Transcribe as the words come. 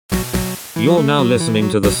You're now listening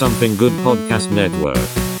to the Something Good Podcast Network.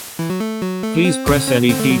 Please press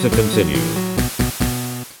any key to continue.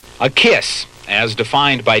 A kiss, as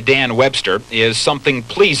defined by Dan Webster, is something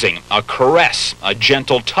pleasing, a caress, a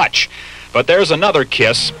gentle touch. But there's another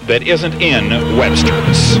kiss that isn't in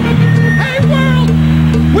Webster's. Hey world,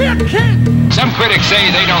 we're kids! Some critics say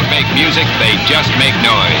they don't make music, they just make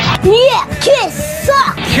noise. Yeah, Kiss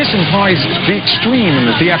sucks! Kiss implies the extreme in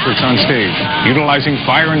the theatrics on stage, utilizing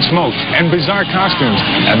fire and smoke and bizarre costumes,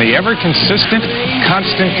 and the ever-consistent,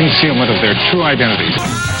 constant concealment of their true identities.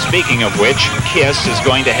 Speaking of which, Kiss is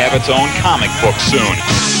going to have its own comic book soon.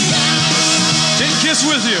 Take Kiss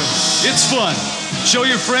with you. It's fun. Show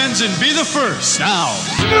your friends and be the first. Now.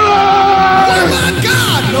 Oh my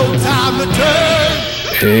God, no time to turn!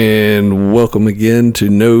 And welcome again to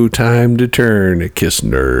No Time to Turn, a Kiss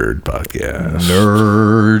Nerd podcast.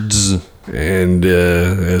 Nerds. And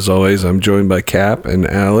as always, I'm joined by Cap and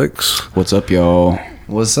Alex. What's up, y'all?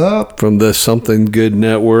 What's up? From the Something Good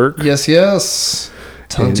Network. Yes.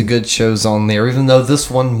 Tons of good shows on there, even though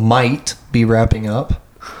this one might be wrapping up.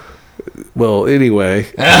 Well,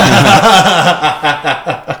 anyway.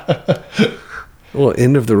 Well,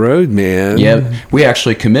 end of the road, man. Yeah, we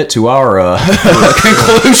actually commit to our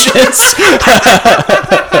conclusions.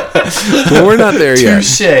 Well, we're not there yet.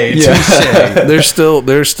 Touche.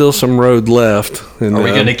 There's still some road left. And, are we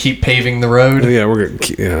going to keep paving the road? Yeah, we're going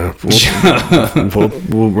to. Yeah,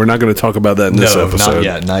 we're not going to talk about that in this episode.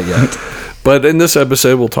 Not yet. But in this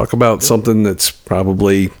episode, we'll talk about something that's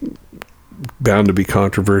probably bound to be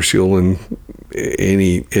controversial in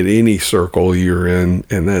any circle you're in,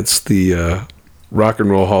 and that's the Rock and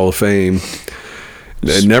Roll Hall of Fame.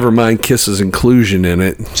 Never mind Kiss's inclusion in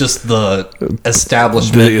it. Just the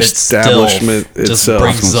establishment itself just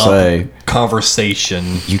brings up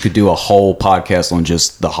conversation. You could do a whole podcast on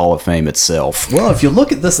just the Hall of Fame itself. Well, if you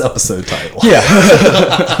look at this episode title. Yeah.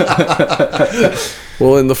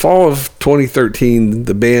 Well, in the fall of 2013,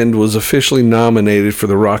 the band was officially nominated for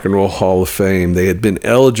the Rock and Roll Hall of Fame. They had been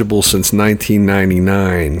eligible since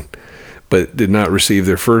 1999, but did not receive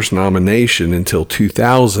their first nomination until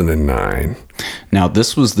 2009. Now,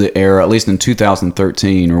 this was the era, at least in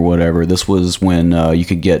 2013 or whatever, this was when you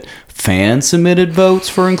could get fan-submitted votes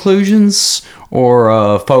for inclusions,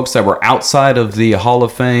 or folks that were outside of the Hall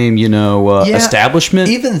of Fame, establishment.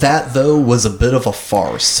 Even that, though, was a bit of a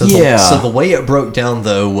farce. So the way it broke down,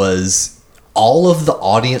 though, was all of the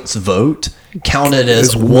audience vote counted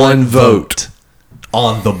as one vote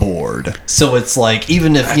on the board. So it's like,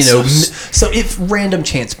 even if, so if random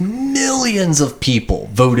chance, millions of people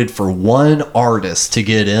voted for one artist to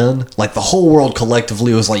get in, like the whole world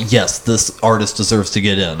collectively was like, yes, this artist deserves to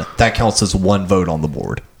get in. That counts as one vote on the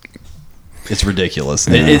board. It's ridiculous.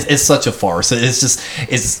 Yeah. It's such a farce.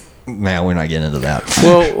 Man, we're not getting into that.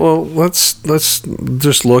 Well, let's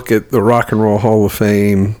just look at the Rock and Roll Hall of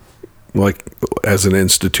Fame, like as an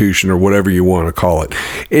institution or whatever you want to call it.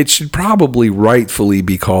 It should probably rightfully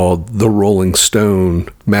be called the Rolling Stone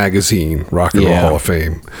magazine Rock and Roll Hall of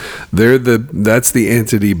Fame. That's the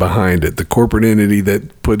entity behind it, the corporate entity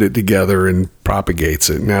that put it together and propagates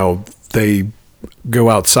it. Now they go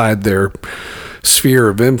outside their sphere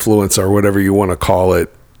of influence or whatever you want to call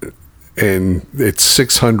it, and it's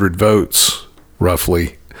 600 votes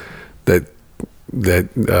roughly that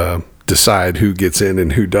decide who gets in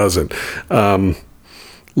and who doesn't.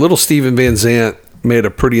 Little Steven Van Zandt made a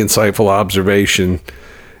pretty insightful observation.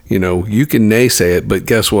 You can naysay it, but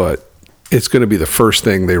guess what? It's going to be the first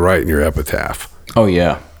thing they write in your epitaph. Oh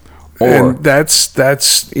yeah. And that's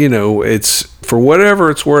it's for whatever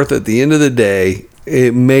it's worth. At the end of the day,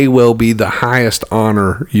 it may well be the highest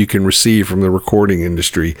honor you can receive from the recording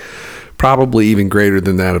industry, probably even greater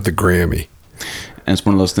than that of the Grammy. And it's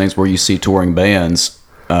one of those things where you see touring bands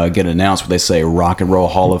get announced where they say Rock and Roll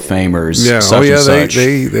Hall of Famers. Yeah, such and such.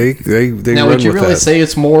 They now, run would you with really that. say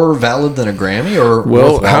it's more valid than a Grammy, or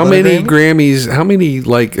how many Grammys? How many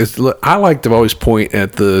I like to always point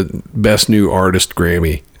at the Best New Artist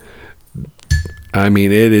Grammy. I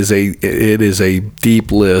mean, it is a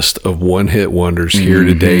deep list of one-hit wonders, here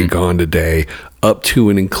today, gone today, up to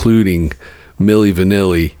and including Milli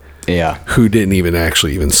Vanilli. Yeah, who didn't even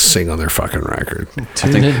sing on their fucking record.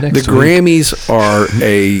 The Grammys are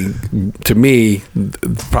to me,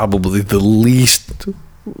 probably the least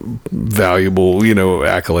valuable,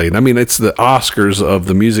 accolade. I mean, it's the Oscars of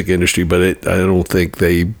the music industry, but I don't think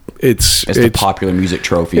it's the popular music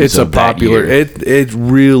trophies. It's a popular. It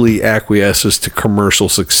really acquiesces to commercial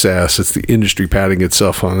success. It's the industry patting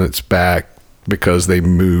itself on its back because they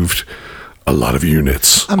moved a lot of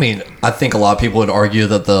units. I mean, I think a lot of people would argue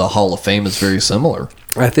that the Hall of Fame is very similar.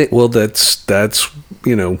 I think, well, that's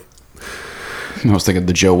I was thinking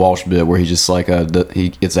the Joe Walsh bit where he just like he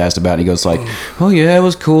gets asked about it and he goes like, "Oh yeah, it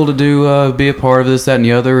was cool to do be a part of this, that, and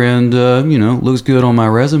the other, and looks good on my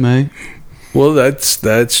resume." Well,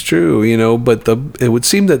 that's true, but it would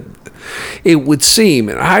seem,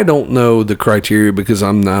 and I don't know the criteria because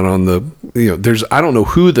I'm not on the, I don't know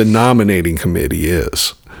who the nominating committee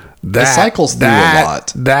is. It cycles through a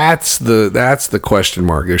lot. That's the question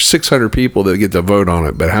mark. There's 600 people that get to vote on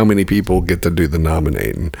it, but how many people get to do the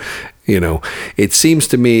nominating? It seems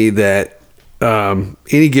to me that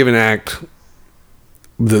any given act,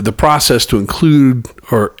 the process to include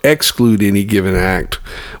or exclude any given act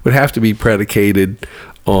would have to be predicated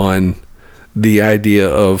on the idea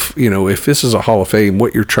of, if this is a Hall of Fame,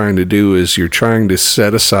 what you're trying to do is you're trying to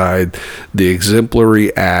set aside the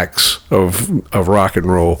exemplary acts of rock and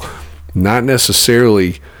roll, not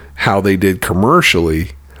necessarily how they did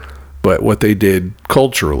commercially, but what they did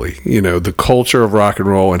culturally, the culture of rock and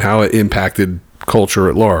roll and how it impacted culture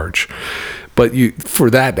at large. But for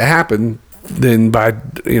that to happen, then by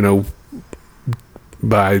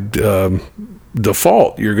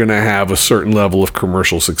default, you're going to have a certain level of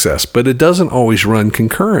commercial success, but it doesn't always run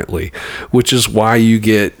concurrently, which is why you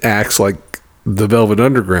get acts like the Velvet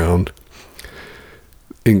Underground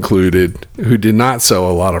included, who did not sell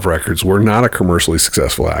a lot of records, were not a commercially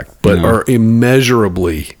successful act, but are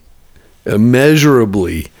immeasurably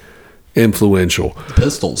influential.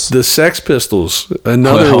 Pistols. The Sex Pistols,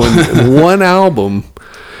 another one album.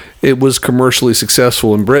 It was commercially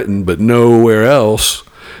successful in Britain, but nowhere else.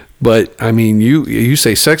 But I mean, you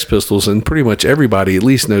say Sex Pistols, and pretty much everybody at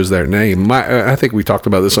least knows their name. I think we talked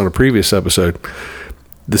about this on a previous episode.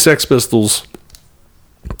 The Sex Pistols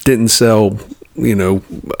didn't sell,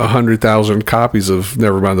 100,000 copies of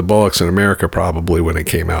Nevermind the Bollocks in America probably when it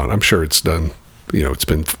came out. I'm sure it's done. It's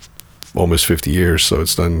been almost 50 years, so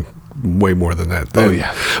it's done way more than that then. Oh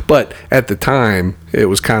yeah. But at the time, it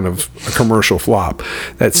was kind of a commercial flop.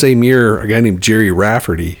 That same year, a guy named Jerry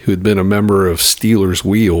Rafferty, who had been a member of Stealers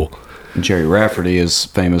Wheel. Jerry Rafferty is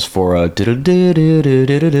famous for right? But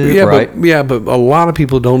a lot of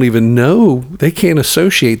people don't even know. They can't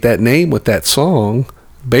associate that name with that song.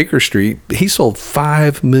 Baker Street, he sold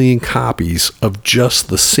 5 million copies of just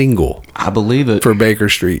the single. I believe it. For Baker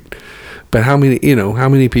Street. But how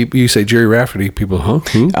many people, you say Jerry Rafferty, people, huh?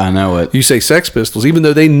 Who? I know it. You say Sex Pistols, even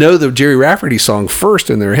though they know the Jerry Rafferty song first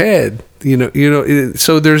in their head,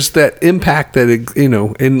 so there's that impact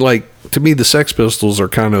that, and like, to me, the Sex Pistols are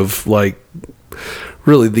kind of like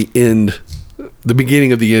really the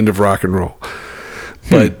beginning of the end of rock and roll.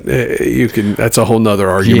 But that's a whole nother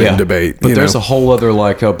argument and debate. But there's a whole other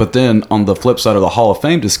but then on the flip side of the Hall of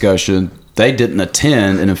Fame discussion, they didn't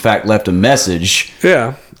attend and in fact left a message.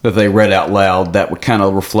 Yeah. That they read out loud that would kind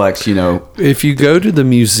of reflect, If you go to the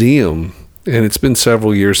museum, and it's been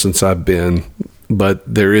several years since I've been, but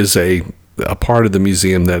there is a part of the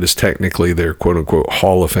museum that is technically their quote unquote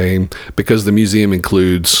Hall of Fame, because the museum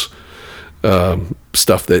includes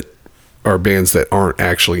stuff that are bands that aren't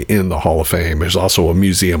actually in the Hall of Fame. There's also a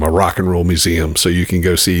museum, a rock and roll museum, so you can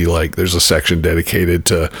go see, there's a section dedicated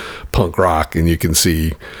to punk rock, and you can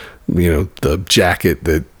see, the jacket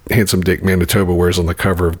that Handsome Dick Manitoba wears on the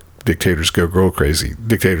cover of Dictators Go Girl Crazy.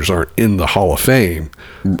 Dictators aren't in the Hall of Fame,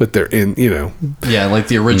 but they're in, Yeah, like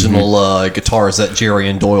the original guitars that Jerry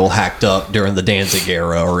and Doyle hacked up during the Danzig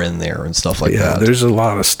era are in there and stuff like that. Yeah, there's a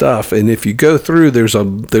lot of stuff. And if you go through, there's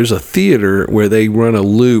a theater where they run a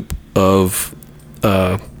loop of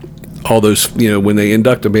all those, when they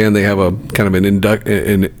induct a band, they have a kind of I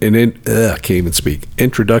can't even speak,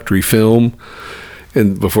 introductory film.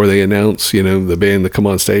 And before they announce, the band that come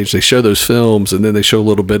on stage, they show those films, and then they show a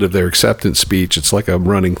little bit of their acceptance speech. It's like a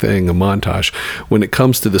running thing, a montage. When it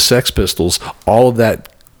comes to the Sex Pistols, all of that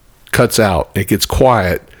cuts out. It gets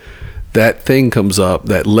quiet. That thing comes up,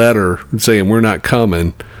 that letter saying we're not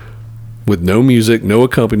coming, with no music, no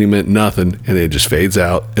accompaniment, nothing, and it just fades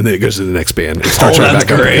out, and then it goes to the next band. It starts right back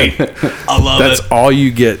up again. I love That's all you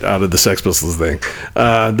get out of the Sex Pistols thing.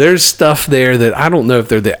 There's stuff there that I don't know if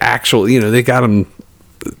they're the actual, they got them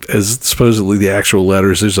as supposedly the actual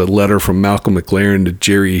letters. There's a letter from Malcolm McLaren to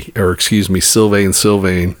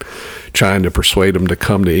Sylvain, trying to persuade him to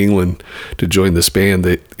come to England to join this band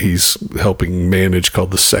that he's helping manage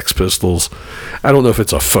called the Sex Pistols. I don't know if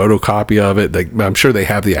it's a photocopy of it. I'm sure they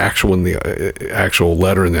have the actual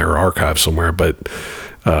letter in their archive somewhere, but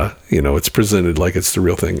it's presented like it's the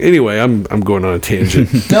real thing. Anyway, I'm going on a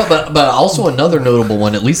tangent. No, but also another notable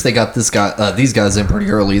one. At least they got these guys in pretty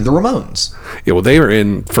early. The Ramones. Yeah, well, they were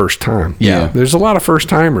in first time. Yeah. There's a lot of first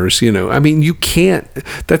timers. I mean, you can't.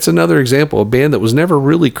 That's another example. A band that was never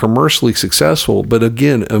really commercially successful, but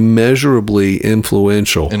again, immeasurably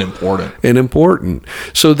influential and important.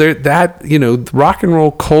 So rock and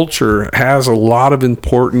roll culture has a lot of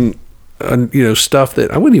important stuff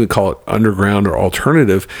that I wouldn't even call it underground or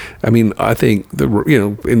alternative. I mean, I think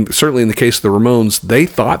certainly in the case of the Ramones, they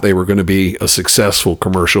thought they were going to be a successful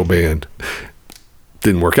commercial band.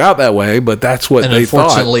 Didn't work out that way, but that's what they thought. And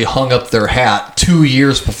unfortunately hung up their hat 2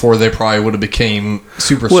 years before they probably would have became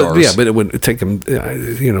superstars. Well, yeah, but it would take them,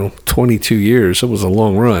 22 years. It was a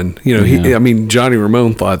long run. Johnny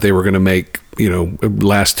Ramone thought they were going to make,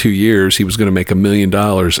 last 2 years, he was going to make $1 million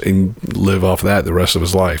and live off that the rest of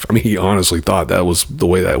his life. I mean, he honestly thought that was the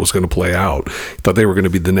way that was going to play out. He thought they were going to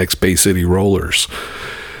be the next Bay City Rollers.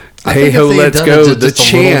 Hey Ho, Let's Go. The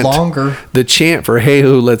chant for Hey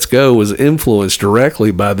Ho, Let's Go was influenced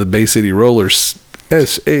directly by the Bay City Rollers.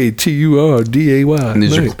 SATURDAY.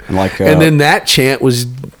 And then that chant was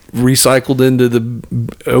recycled into the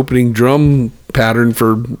opening drum pattern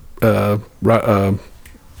for Rock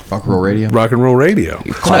and Roll Radio.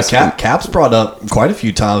 Caps brought up quite a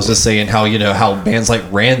few times just saying how bands like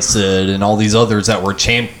Rancid and all these others that were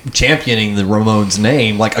championing the Ramones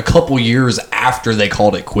name like a couple years after they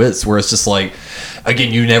called it quits, where it's just like,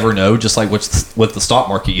 again, you never know, just like with the stock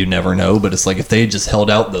market, you never know, but it's like if they just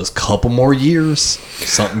held out those couple more years,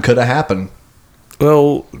 something could have happened.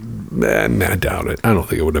 Well, I doubt it. I don't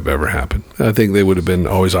think it would have ever happened. I think they would have been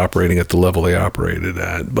always operating at the level they operated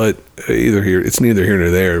at. But it's neither here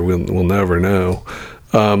nor there. We'll never know.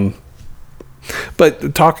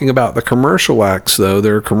 But talking about the commercial acts, though,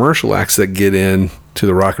 there are commercial acts that get in to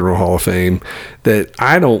the Rock and Roll Hall of Fame that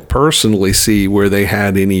I don't personally see where they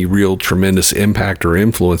had any real tremendous impact or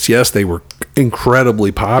influence. Yes, they were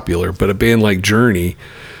incredibly popular, but a band like Journey,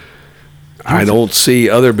 I don't see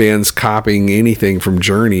other bands copying anything from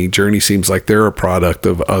Journey. Journey seems like they're a product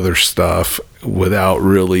of other stuff without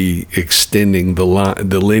really extending the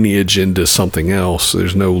lineage into something else.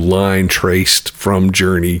 There's no line traced from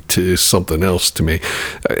Journey to something else to me.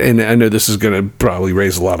 And I know this is going to probably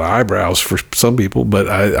raise a lot of eyebrows for some people, but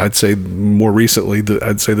I'd say more recently,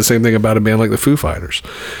 I'd say the same thing about a band like the Foo Fighters.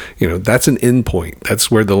 That's an end point.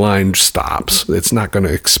 That's where the line stops. It's not going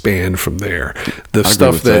to expand from there. The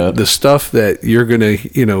stuff that you're going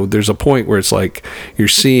to, there's a point where it's like you're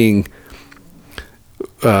seeing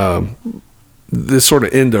this sort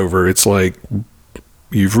of end over. It's like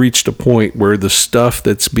you've reached a point where the stuff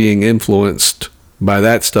that's being influenced by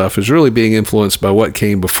that stuff is really being influenced by what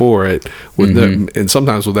came before it, and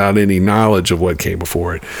sometimes without any knowledge of what came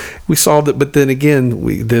before it. We solved it, but then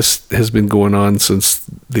again, this has been going on since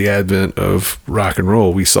the advent of rock and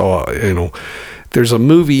roll. We saw, there's a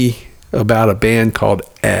movie about a band called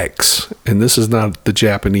X, and this is not the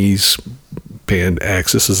Japanese band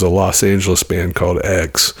X. This is a Los Angeles band called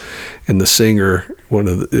X, and the singer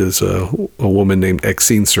is a woman named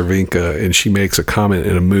Exene Cervenka, and she makes a comment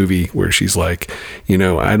in a movie where she's like,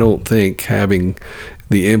 I don't think having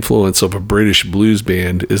the influence of a British blues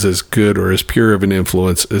band is as good or as pure of an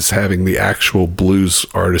influence as having the actual blues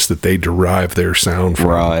artists that they derive their sound from.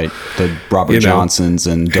 Right, the Robert Johnsons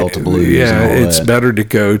and Delta Blues. Yeah, and all it's that. better to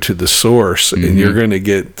go to the source, and you're going to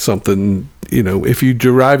get something. If you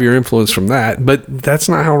derive your influence from that, but that's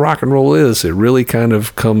not how rock and roll is. It really kind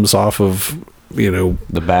of comes off of,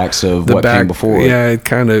 the backs of what came before it. Yeah, it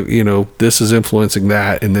kind of, this is influencing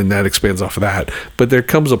that, and then that expands off of that. But there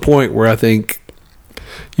comes a point where I think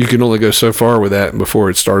you can only go so far with that before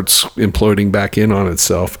it starts imploding back in on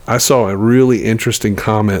itself. I saw a really interesting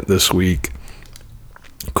comment this week,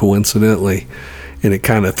 coincidentally, and it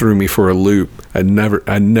kind of threw me for a loop. I'd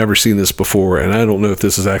never seen this before, and I don't know if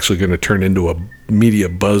this is actually going to turn into a media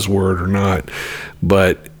buzzword or not,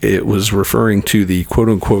 but it was referring to the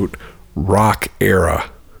quote-unquote rock era.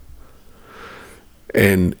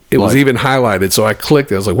 And it was even highlighted, so I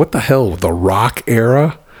clicked. I was like, what the hell, the rock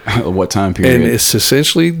era? What time period? And it's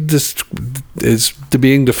essentially it's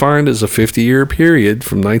being defined as a 50-year period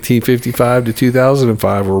from 1955 to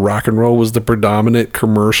 2005, where rock and roll was the predominant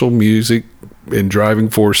commercial music and driving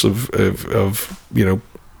force of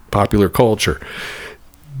popular culture.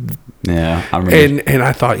 Yeah, I remember. And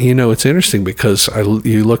I thought, it's interesting because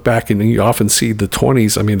you look back and you often see the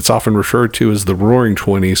 20s. I mean, it's often referred to as the Roaring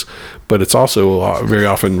 20s, but it's also very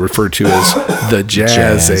often referred to as the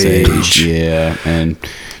jazz age. Yeah, and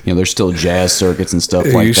there's still jazz circuits and stuff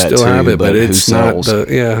like that too. You still have it, but it's not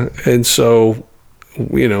and so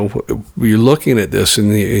you're looking at this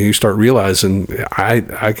and you start realizing,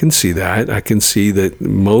 I can see that. I can see that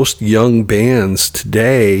most young bands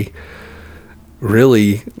today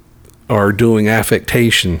really are doing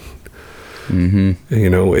affectation. I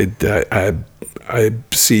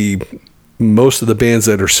see most of the bands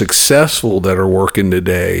that are successful that are working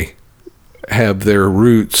today have their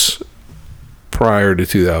roots prior to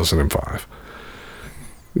 2005.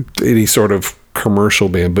 Any sort of commercial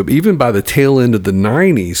band, but even by the tail end of the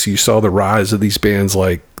 90s, you saw the rise of these bands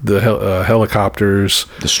like the Helicopters,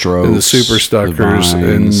 the Strokes, and the Superstuckers,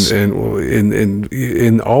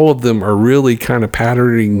 and all of them are really kind of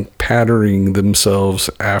patterning themselves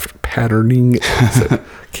after patterning.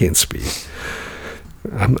 Can't speak.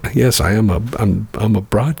 I'm a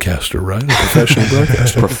broadcaster, right? A professional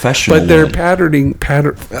broadcaster. Professional. But they're patterning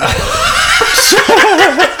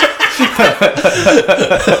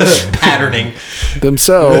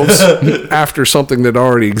themselves after something that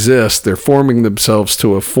already exists. They're forming themselves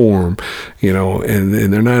to a form,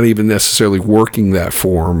 and they're not even necessarily working that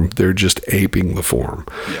form. They're just aping the form.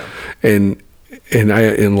 Yeah.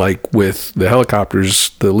 And like with the Helicopters,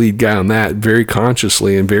 the lead guy on that very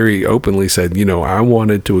consciously and very openly said, I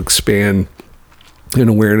wanted to expand an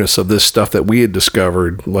awareness of this stuff that we had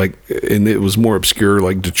discovered, and it was more obscure,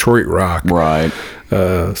 like Detroit rock, right?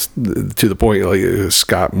 To the point like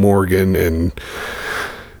Scott Morgan and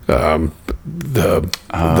the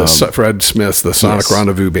Fred Smith's the Sonic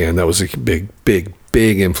Rendezvous band. That was a big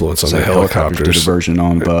influence on the Helicopters. Did a version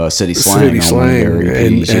on City Slang,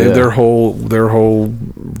 and their whole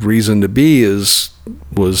reason to be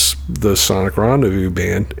was the Sonic Rendezvous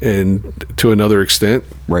band, and to another extent,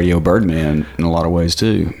 Radio Birdman in a lot of ways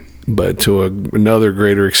too. But to another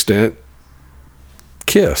greater extent,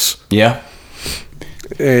 Kiss. Yeah.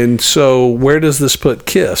 And so, where does this put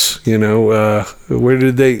Kiss? Where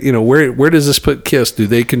did they? Where does this put Kiss? Do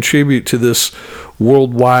they contribute to this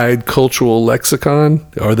worldwide cultural lexicon?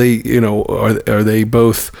 Are they, are they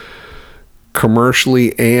both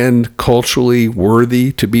commercially and culturally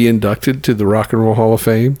worthy to be inducted to the Rock and Roll Hall of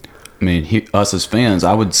Fame? I mean, us as fans,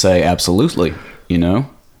 I would say absolutely. I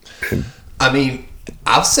mean,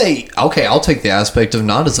 I'll say, okay, I'll take the aspect of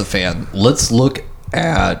not as a fan. Let's look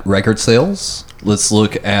at record sales. Let's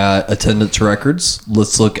look at attendance records.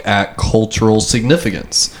 Let's look at cultural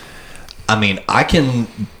significance. I mean, I can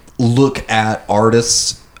look at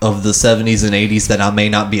artists of the 70s and 80s that I may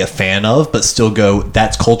not be a fan of, but still go,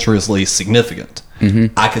 that's culturally significant.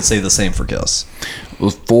 Mm-hmm. I could say the same for Kiss.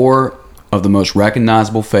 With 4 of the most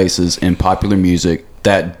recognizable faces in popular music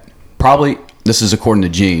that probably, this is according to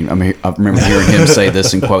Gene, I remember hearing him say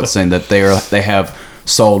this in quotes, saying that they have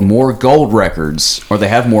sold more gold records, or they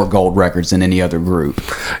have more gold records than any other group.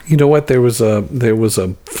 You know what? There was a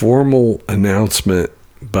formal announcement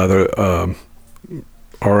by the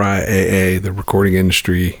RIAA, the Recording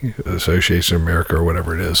Industry Association of America, or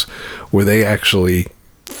whatever it is, where they actually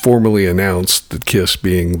formally announced the Kiss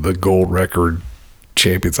being the gold record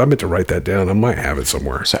champions. I meant to write that down. I might have it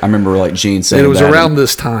somewhere. So I remember Gene saying, and it was around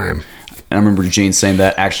this time. And I remember Gene saying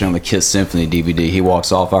that actually on the Kiss Symphony DVD. He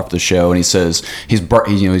walks off after the show and he says he's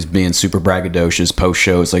being super braggadocious post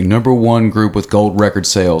show. It's like, #1 group with gold record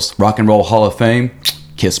sales, Rock and Roll Hall of Fame.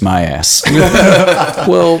 Kiss my ass.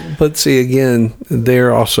 Well, but see, again,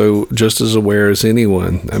 they're also just as aware as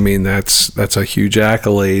anyone. I mean, that's a huge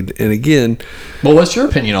accolade. And again, well, what's your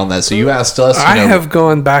opinion on that? So you asked us. I have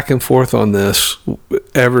gone back and forth on this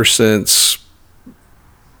ever since,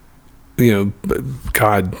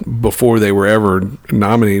 God, before they were ever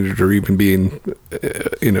nominated or even being,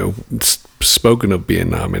 spoken of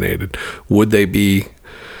being nominated. Would they be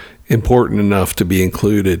important enough to be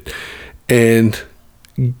included? And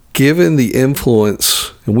given the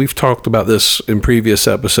influence, and we've talked about this in previous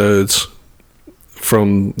episodes,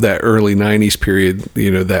 from that early 90s period,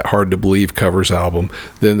 that Hard to Believe covers album,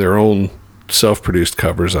 then their own self-produced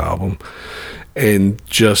covers album, and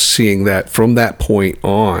just seeing that from that point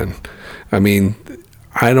on, I mean,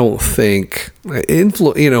 I don't think I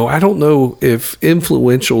don't know if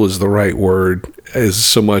influential is the right word as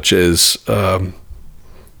so much as I'm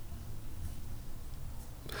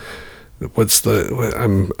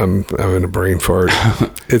having a brain fart.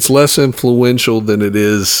 It's less influential than it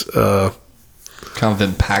is kind of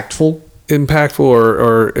impactful,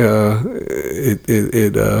 or it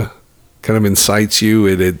kind of incites you.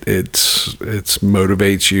 It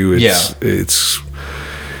motivates you.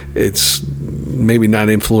 It's maybe not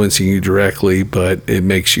influencing you directly, but it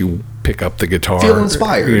makes you pick up the guitar. Feel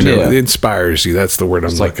inspired. It inspires you. That's the word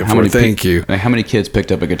I'm looking for. Thank you. How many kids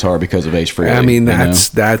picked up a guitar because of Ace Frehley? I mean,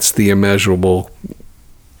 that's the immeasurable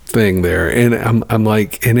thing there, and I'm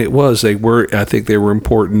like, and it was, I think they were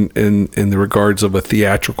important in the regards of a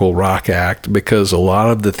theatrical rock act, because a lot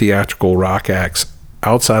of the theatrical rock acts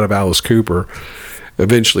outside of Alice Cooper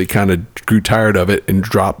eventually kind of grew tired of it and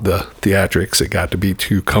dropped the theatrics. It got to be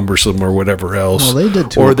too cumbersome or whatever else. Well, they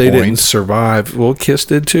did or they didn't survive. Well, Kiss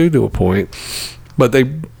did too, to a point, but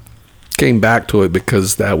they came back to it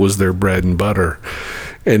because that was their bread and butter,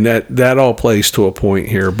 and that all plays to a point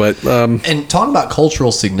here. But and talking about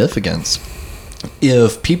cultural significance,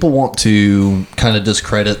 if people want to kind of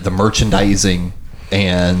discredit the merchandising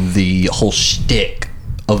and the whole shtick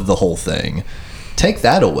of the whole thing, take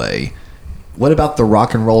that away. What about the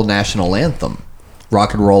rock and roll national anthem?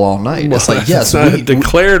 Rock and roll all night. Well, it's like, yes, we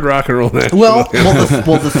declared rock and roll national well,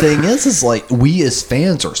 the thing is like, we as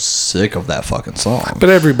fans are sick of that fucking song. But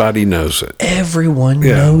everybody knows it. Everyone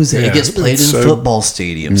knows it. It gets played in football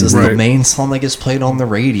stadiums. It's the main song that gets played on the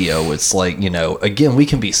radio. It's like, again, we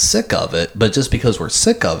can be sick of it, but just because we're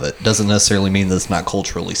sick of it doesn't necessarily mean that it's not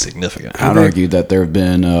culturally significant. I'd argue that there have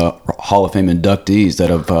been Hall of Fame inductees that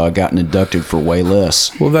have gotten inducted for way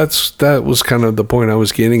less. Well, that was kind of the point I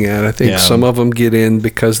was getting at. I think some of them get in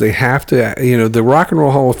because they have to, the Rock and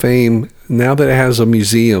Roll Hall of Fame, now that it has a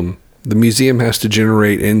museum, the museum has to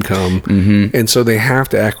generate income, and so they have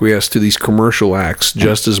to acquiesce to these commercial acts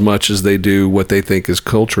just as much as they do what they think is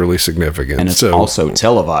culturally significant. And it's also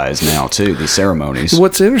televised now too, the ceremonies.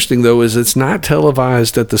 What's interesting though is it's not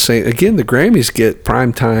televised at the same. Again, the Grammys get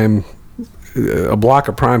primetime, a block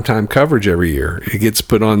of primetime coverage every year. It gets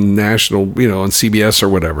put on national, on CBS or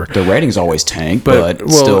whatever. The ratings always tank, but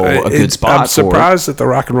still a good spot. I'm surprised that the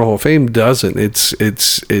Rock and Roll Hall of Fame doesn't.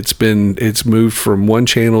 It's moved from one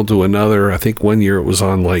channel to another. I think one year it was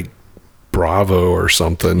on like Bravo or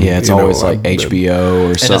something. Yeah, it's always like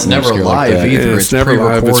HBO or something. And it's never live like either. It's never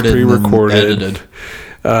live. It's pre-recorded, edited.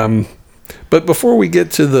 But before we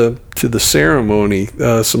get to the ceremony,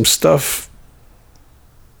 some stuff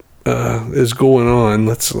is going on.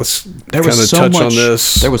 Let's kind of touch on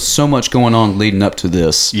this. There was so much going on leading up to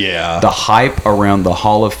this. Yeah. The hype around the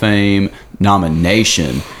Hall of Fame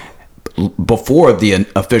nomination before the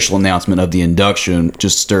official announcement of the induction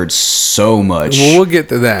just stirred so much. Well, we'll get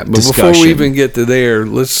to that. But discussion. Before we even get to there,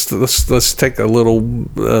 let's take a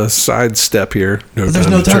little side step here. There's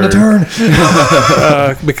no time to turn.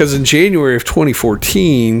 Because in January of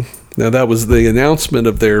 2014, now that was the announcement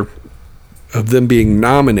of them being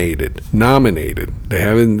nominated. They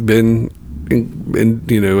haven't been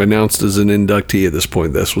announced as an inductee at this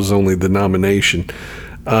point. This was only the nomination.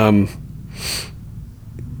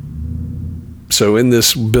 So in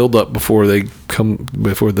this build up before the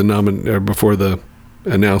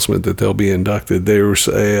announcement that they'll be inducted, there was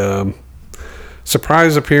a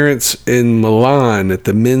surprise appearance in Milan at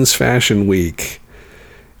the Men's Fashion Week,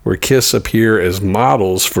 where Kiss appear as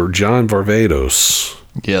models for John Varvatos.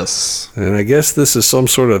 Yes. And I guess this is some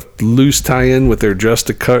sort of loose tie-in with their Dressed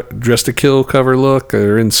to Kill cover look.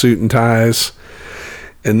 They're in suit and ties.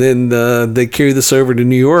 And then they carry this over to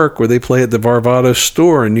New York, where they play at the Varvatos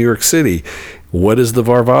store in New York City. What is the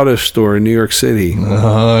Varvatos store in New York City?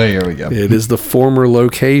 Oh, here we go. It is the former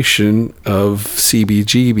location of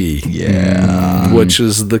CBGB. Yeah. Which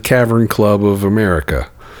is the Cavern Club of America.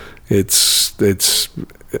 It's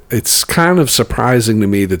kind of surprising to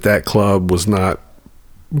me that club was not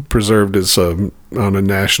preserved as on a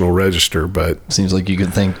national register, but seems like you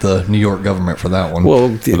could thank the New York government for that one. Well,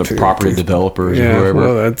 the property developers or whoever.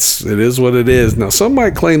 Well, it is what it is. Now, some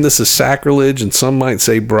might claim this is sacrilege, and some might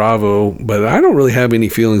say bravo, but I don't really have any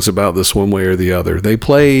feelings about this one way or the other. They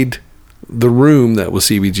played the room that was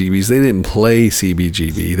CBGB's. They didn't play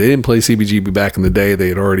CBGB. They didn't play CBGB back in the day. They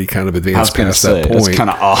had already kind of advanced past that point. It's kind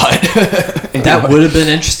of odd. That would have been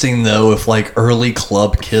interesting though if like early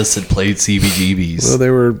Club Kiss had played CBGB's. Well,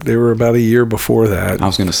 they were about a year before that. I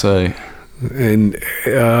was going to say, and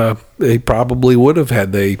they probably would have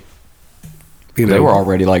had they. They were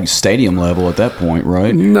already like stadium level at that point,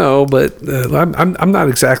 right? No, but I'm not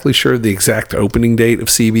exactly sure the exact opening date of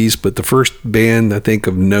CB's, but the first band I think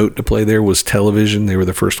of note to play there was Television. They were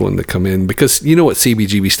the first one to come in, because you know what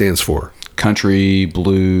CBGB stands for? Country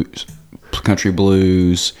blues.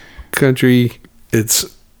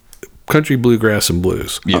 It's country, bluegrass, and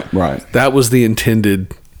blues. Yeah, right. That was the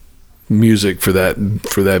intended music for that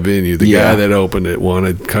venue. The guy that opened it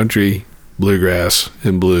wanted country, bluegrass,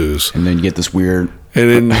 and blues, and then you get this weird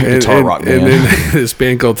guitar rock band, and then this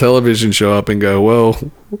band called Television show up and go, well,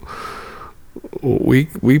 we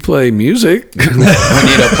play music. We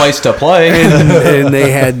need a place to play. and they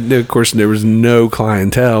had, of course, there was no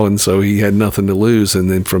clientele, and so he had nothing to lose. And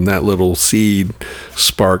then from that little seed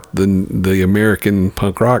sparked the American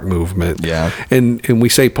punk rock movement. Yeah. And we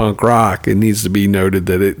say punk rock, it needs to be noted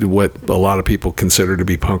that what a lot of people consider to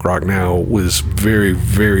be punk rock now was very,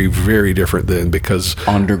 very, very different then, because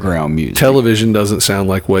underground music. Television doesn't sound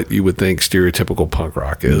like what you would think stereotypical punk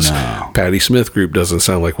rock is. No. Patti Smith Group doesn't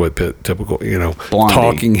sound like what typical, Blondie.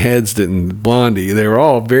 Talking Heads didn't. Blondie. They were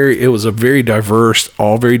all it was a very diverse,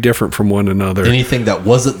 all very different from one another. Anything that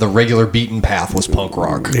wasn't the regular beaten path was punk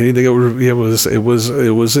rock. Anything it was,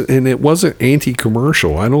 and it wasn't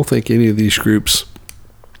anti-commercial. I don't think any of these groups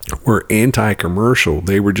were anti-commercial.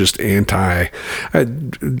 They were just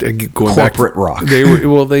corporate rock. They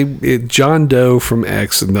were John Doe from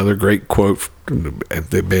X, another great quote.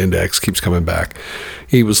 The band X keeps coming back.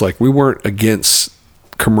 He was like, we weren't against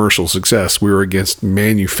commercial success, we were against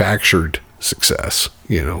manufactured success,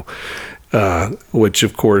 which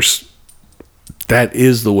of course that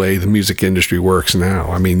is the way the music industry works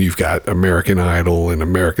now. I mean, you've got American Idol and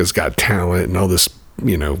America's Got Talent and all this,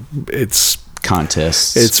 it's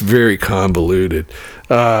contests. It's very convoluted.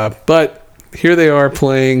 But here they are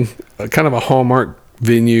playing kind of a Hallmark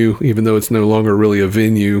venue, even though it's no longer really a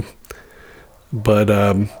venue. But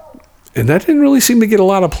and that didn't really seem to get a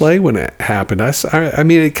lot of play when it happened. I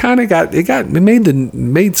mean, it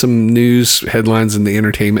made some news headlines in the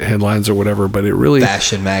entertainment headlines or whatever, but it really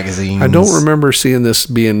fashion magazines. I don't remember seeing this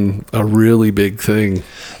being a really big thing.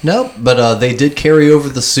 No, but they did carry over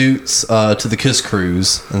the suits to the Kiss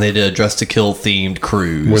cruise, and they did a Dress to Kill themed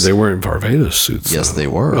cruise. Were they wearing Barbados suits? Yes, they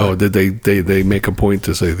were. Oh, did they make a point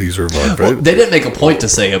to say these are Barbados? Well, they didn't make a point to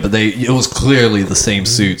say it, but it was clearly the same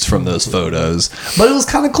suits from those photos. But it was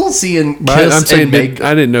kind of cool seeing Kiss. I'm saying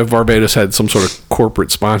I didn't know if Barbados had some sort of corporate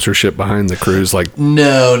sponsorship behind the cruise, like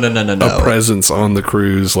no, a presence on the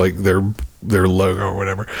cruise, like their logo or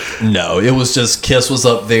whatever. No, it was just Kiss was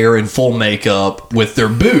up there in full makeup with their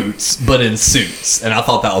boots, but in suits, and I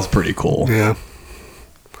thought that was pretty cool. Yeah.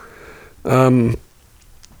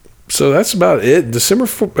 So that's about it.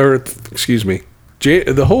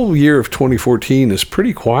 The whole year of 2014 is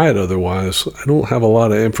pretty quiet otherwise. I don't have a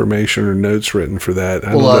lot of information or notes written for that.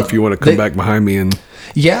 I don't know if you want to come back behind me and...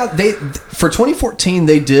 Yeah, for 2014,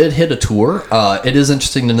 they did hit a tour. It is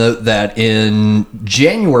interesting to note that in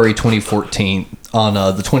January 2014, on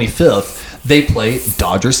the 25th, they played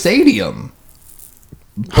Dodger Stadium.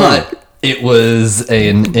 But... It was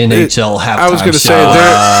an NHL halftime show. I was going to say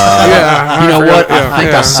that. You know what? I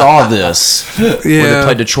think I saw this. Where they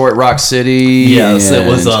played Detroit Rock City. Yes, it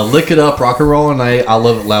was Lick It Up, Rock and Roll, and I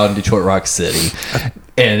Love It Loud in Detroit Rock City.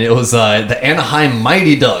 And it was the Anaheim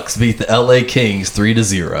Mighty Ducks beat the LA Kings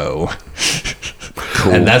 3-0.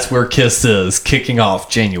 Cool. And that's where Kiss is kicking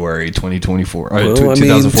off January 2024 or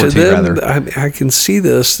 2014 rather. I can see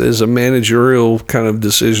this as a managerial kind of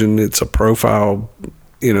decision. It's a profile.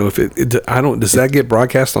 If does that get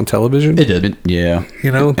broadcast on television? It did. Yeah.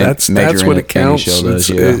 That's what it counts.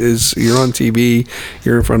 Is you're on TV,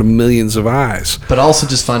 you're in front of millions of eyes. But I also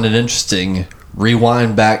just find it interesting.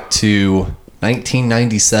 Rewind back to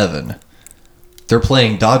 1997. They're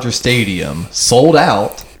playing Dodger Stadium, sold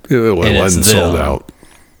out. It wasn't sold out.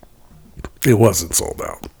 It wasn't sold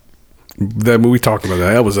out. We talked about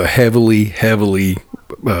that. That was a heavily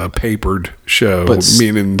papered show,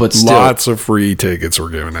 meaning lots of free tickets were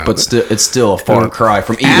given out. But it's still a far cry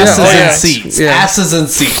from seats. Yeah. Asses and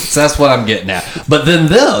seats. That's what I'm getting at. But then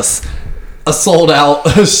this, a sold out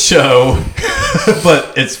show,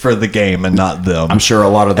 but it's for the game and not them. I'm sure a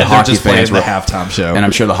lot of the hockey fans were the halftime show, and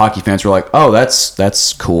I'm sure the hockey fans were like, "Oh,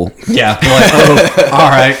 that's cool." Yeah, like, all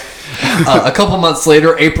right. A couple months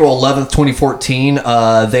later, April 11th, 2014,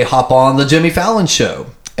 they hop on the Jimmy Fallon Show.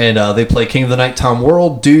 And they play King of the Nighttime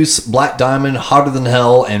World, Deuce, Black Diamond, Hotter Than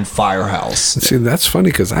Hell, and Firehouse. See, that's funny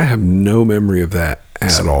because I have no memory of that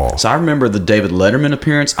at all. So I remember the David Letterman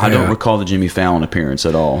appearance. I don't recall the Jimmy Fallon appearance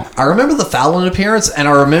at all. I remember the Fallon appearance, and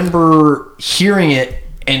I remember hearing it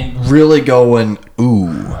and really going,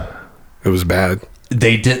 ooh. It was bad.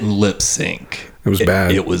 They didn't lip sync. It was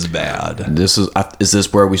bad. It was bad. Is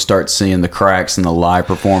this where we start seeing the cracks in the live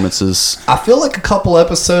performances? I feel like a couple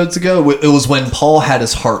episodes ago, it was when Paul had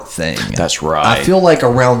his heart thing. That's right. I feel like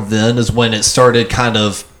around then is when it started kind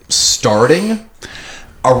of starting.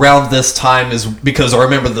 Around this time is because I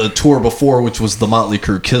remember the tour before, which was the Motley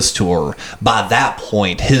Crue Kiss tour. By that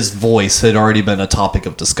point, his voice had already been a topic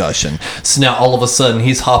of discussion. So now all of a sudden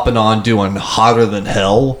he's hopping on doing Hotter Than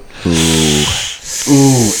Hell. Ooh.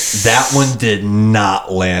 Ooh, that one did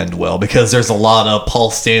not land well because there's a lot of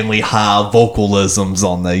Paul Stanley high vocalisms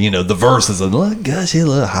on the, the verses and look, gosh, he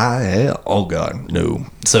look high. Oh God, no.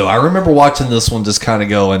 So I remember watching this one just kind of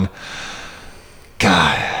going,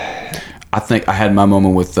 God. I think I had my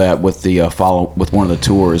moment with that with the with one of the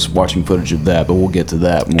tours, watching footage of that, but we'll get to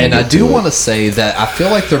that. And I do want to say that I feel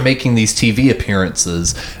like they're making these TV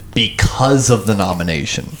appearances because of the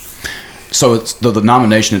nomination. So it's the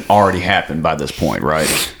nomination had already happened by this point,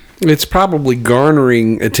 right? It's probably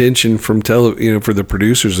garnering attention from for the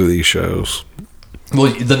producers of these shows.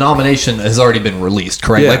 Well, the nomination has already been released,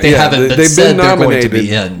 correct? Yeah, like they haven't been said they're going to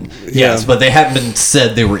be in. Yeah. Yes, but they haven't been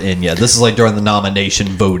said they were in yet. This is like during the nomination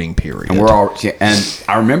voting period. And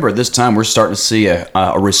I remember at this time we're starting to see a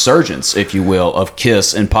resurgence, if you will, of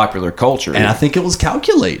KISS in popular culture. And I think it was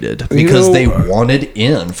calculated because they wanted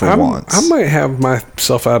in for once. I might have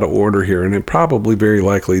myself out of order here, and it probably very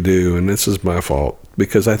likely do, and this is my fault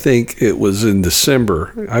because I think it was in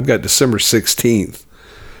December. I've got December 16th.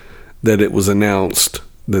 That it was announced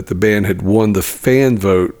that the band had won the fan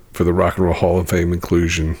vote for the Rock and Roll Hall of Fame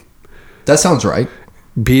inclusion. That sounds right.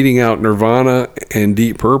 Beating out Nirvana and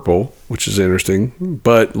Deep Purple, which is interesting.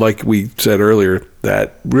 But like we said earlier,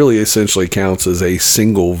 that really essentially counts as a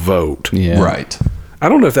single vote. Yeah. Right. I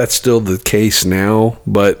don't know if that's still the case now,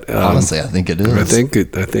 but honestly, I think it is. I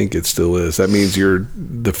think it still is. That means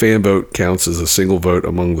the fan vote counts as a single vote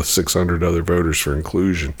among the 600 other voters for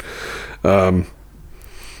inclusion.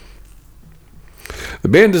 The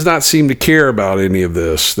band does not seem to care about any of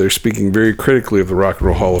this. They're speaking very critically of the Rock and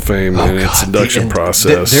Roll Hall of Fame and its induction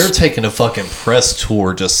process. They're taking a fucking press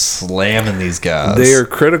tour just slamming these guys. They are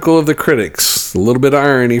critical of the critics. A little bit of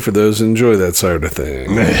irony for those who enjoy that sort of thing.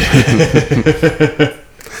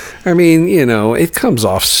 I mean, it comes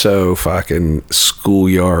off so fucking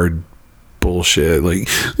schoolyard bullshit. Like,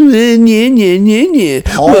 Paul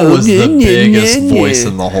was the biggest voice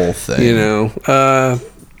in the whole thing.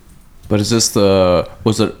 But is this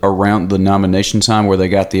was it around the nomination time where they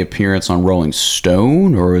got the appearance on Rolling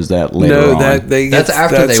Stone, or is that later on? That's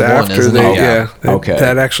after they won, isn't it? Yeah. Okay.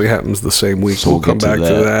 That actually happens the same week. So we'll come back to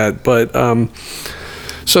that. But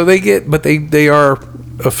so they are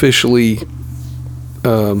officially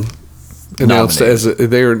announced as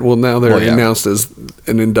they're announced as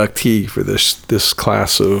an inductee for this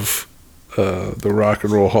class of the Rock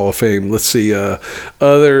and Roll Hall of Fame. Let's see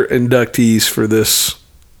other inductees for this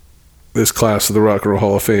class of the Rock and Roll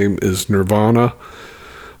Hall of Fame is Nirvana,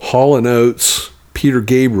 Hall & Oates, Peter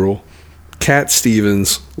Gabriel, Cat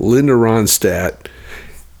Stevens, Linda Ronstadt,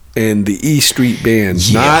 and the E Street Band.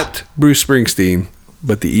 Yeah. Not Bruce Springsteen,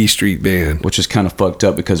 but the E Street Band. Which is kind of fucked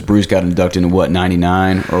up because Bruce got inducted in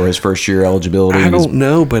 99 or his first year eligibility? I don't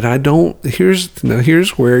know, but here's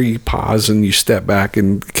where you pause and you step back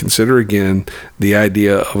and consider again the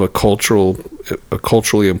idea of a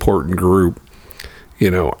culturally important group.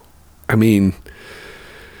 I mean,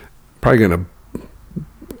 probably going to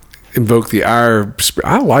invoke the ire.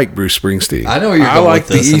 I like Bruce Springsteen. I know you're going like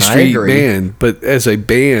with this, the E Street Band, but as a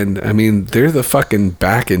band, I mean, they're the fucking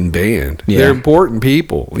backing band. Yeah. They're important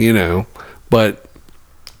people, but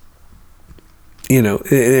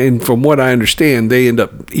and from what I understand, they end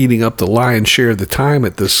up eating up the lion's share of the time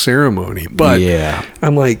at this ceremony. But yeah.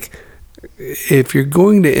 I'm like, if you're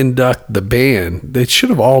going to induct the band, they should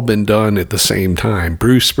have all been done at the same time.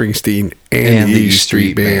 Bruce Springsteen and the E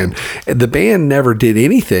Street Band. And the band never did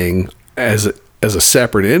anything as a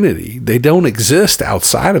separate entity. They don't exist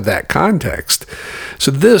outside of that context. So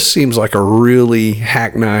this seems like a really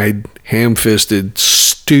hackneyed, ham-fisted,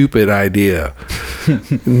 stupid idea.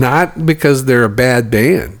 Not because they're a bad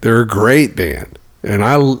band. They're a great band. And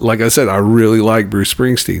like I said, I really like Bruce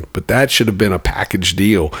Springsteen, but that should have been a package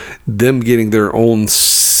deal. Them getting their own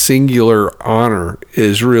singular honor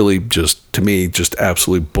is really just, to me, just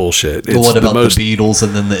absolute bullshit. But what about the Beatles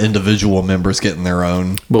and then the individual members getting their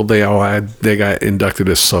own? Well, they got inducted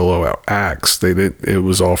as solo acts. It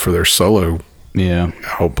was all for their solo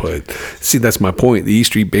output. See, that's my point. The E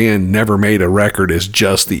Street Band never made a record as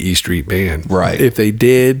just the E Street Band. Right. If they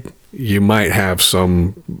did, you might have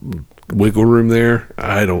some wiggle room there.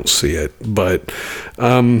 I don't see it, but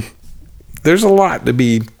there's a lot to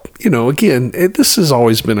be, again, this has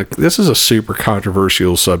always been this is a super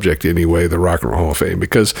controversial subject anyway, the Rock and Roll Hall of Fame,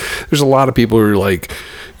 because there's a lot of people who are like,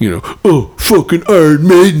 oh, fucking Iron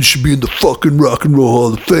Maiden should be in the fucking Rock and Roll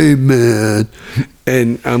Hall of Fame, man.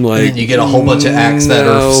 And I'm like, and then you get a whole bunch of acts that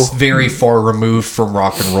are very far removed from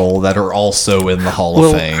rock and roll that are also in the Hall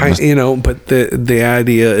of Fame. But the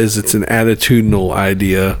idea is it's an attitudinal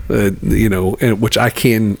idea, and which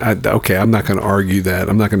I'm not going to argue that.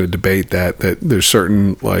 I'm not going to debate that there's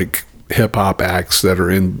certain like hip hop acts that are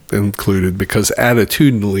included, because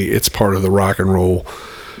attitudinally it's part of the rock and roll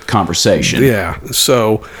conversation. Yeah.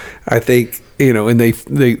 So I think, and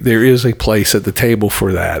there is a place at the table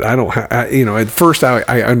for that. At first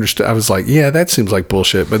I understood, I was like, yeah, that seems like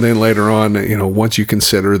bullshit. But then later on, once you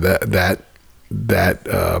consider that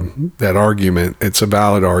argument, it's a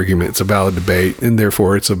valid argument, it's a valid debate, and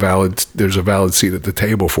therefore there's a valid seat at the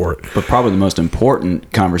table for it. But probably the most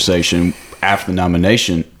important conversation after the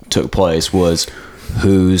nomination took place was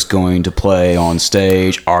who's going to play on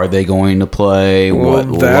stage. Are they going to play? What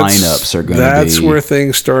lineups are going to be? That's where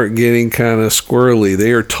things start getting kind of squirrely.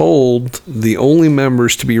 They are told the only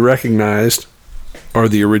members to be recognized are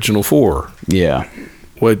the original 4. Yeah.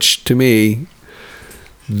 Which, to me,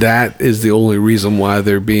 that is the only reason why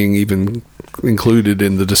they're being even included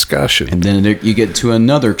in the discussion. And then you get to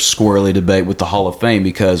another squirrely debate with the Hall of Fame,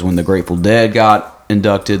 because when the Grateful Dead got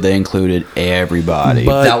inducted, they included everybody.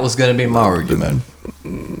 But that was going to be my argument.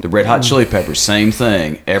 The Red Hot Chili Peppers, same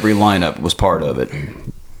thing. Every lineup was part of it.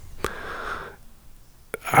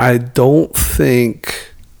 I don't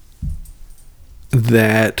think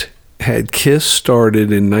that had Kiss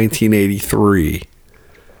started in 1983,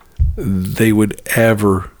 they would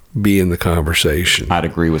ever be in the conversation. I'd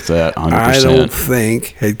agree with that 100%. I don't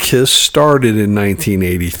think had Kiss started in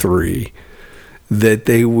 1983 that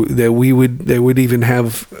they would even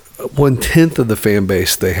have 1/10 of the fan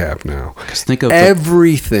base they have now. Think of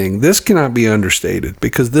everything. This cannot be understated,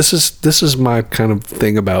 because this is my kind of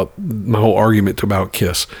thing about my whole argument about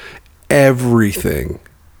Kiss. Everything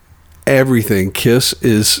Kiss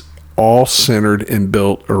is all centered and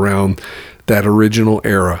built around that original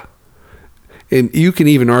era. And you can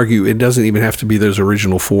even argue it doesn't even have to be those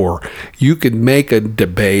original 4. You could make a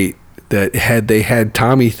debate that had they had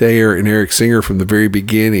Tommy Thayer and Eric Singer from the very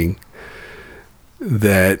beginning,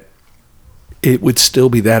 that it would still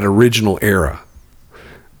be that original era.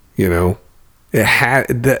 It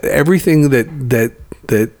had everything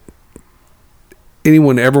that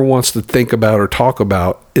anyone ever wants to think about or talk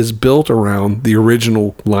about is built around the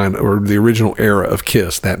original line or the original era of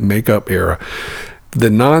Kiss, that makeup era. The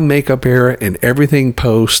non-makeup era and everything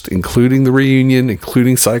post, including the reunion,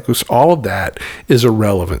 including Psychos, all of that is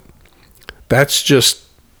irrelevant. That's just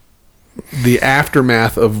the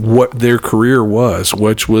aftermath of what their career was,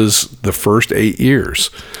 which was the first 8 years.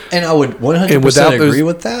 And I would 100% agree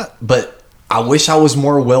with that, but I wish I was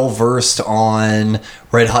more well-versed on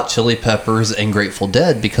Red Hot Chili Peppers and Grateful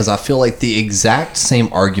Dead, because I feel like the exact same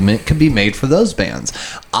argument could be made for those bands.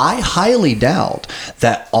 I highly doubt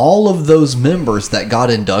that all of those members that got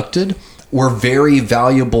inducted were very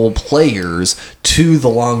valuable players to the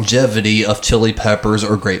longevity of Chili Peppers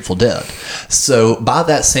or Grateful Dead. So by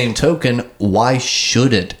that same token, why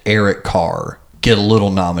shouldn't Eric Carr get a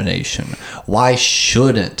little nomination? Why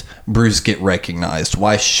shouldn't Bruce get recognized?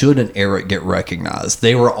 Why shouldn't Eric get recognized?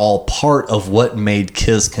 They were all part of what made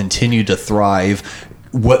Kiss continue to thrive,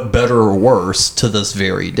 what better or worse, to this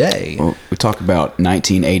very day. Well, we talk about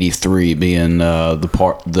 1983 being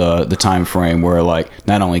the time frame where, like,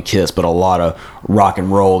 not only Kiss but a lot of rock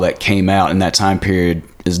and roll that came out in that time period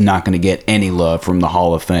is not going to get any love from the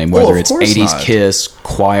Hall of Fame, whether it's 80s not. Kiss,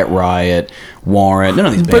 Quiet Riot, Warrant, none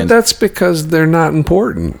of these bands. But that's because they're not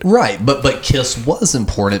important. Right, but Kiss was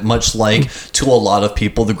important, much like to a lot of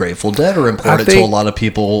people the Grateful Dead are important, to a lot of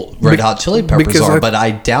people Red Hot Chili Peppers are, but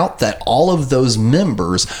I doubt that all of those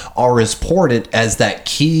members are as important as that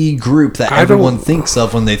key group that everyone thinks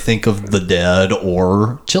of when they think of the Dead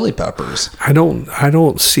or Chili Peppers. I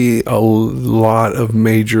don't see a lot of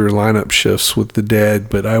major lineup shifts with the Dead,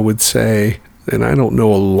 but I would say, and I don't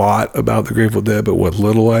know a lot about the Grateful Dead, but what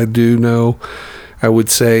little I do know, I would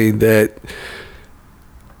say that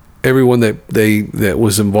everyone that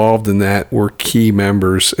was involved in that were key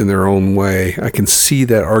members in their own way. I can see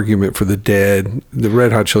that argument for the Dead. The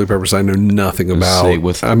Red Hot Chili Peppers I know nothing about.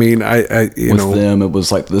 With them, it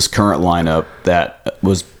was like this current lineup that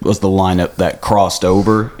was the lineup that crossed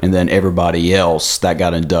over, and then everybody else that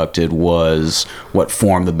got inducted was what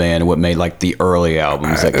formed the band and what made like the early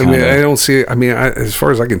albums. I don't see. As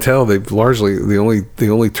far as I can tell, they've largely the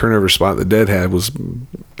only turnover spot the Dead had was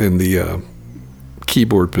in the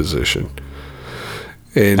keyboard position.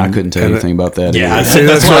 And I couldn't tell you anything about that. Yeah,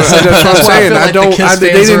 that's what I'm saying.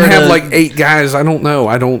 They didn't have like 8 guys. I don't know.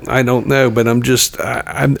 I don't know. But I'm just.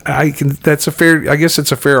 I can. That's a fair. I guess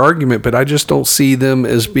it's a fair argument. But I just don't see them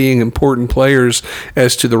as being important players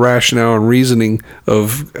as to the rationale and reasoning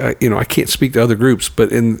of. I can't speak to other groups,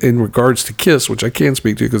 but in regards to Kiss, which I can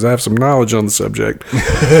speak to because I have some knowledge on the subject.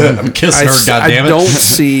 I'm Kiss nerd. Goddammit. I don't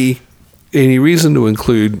see any reason to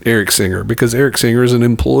include Eric Singer, because Eric Singer is an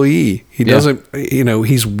employee. He doesn't,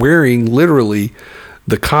 he's wearing literally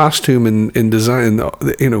the costume and design.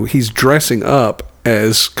 He's dressing up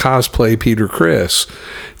as cosplay Peter Criss.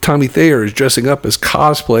 Tommy Thayer is dressing up as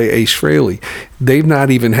cosplay Ace Frehley. They've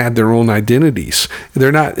not even had their own identities.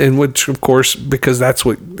 They're not, and which of course, because that's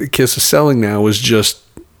what Kiss is selling now, is just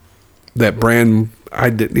that brand,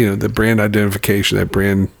 the brand identification, that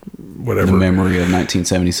brand, whatever. The memory of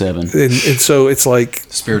 1977. And so it's like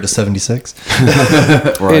Spirit of 76.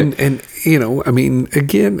 Right. And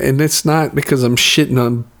again, and it's not because I'm shitting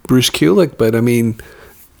on Bruce Kulick, but I mean,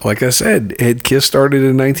 like I said, had Kiss started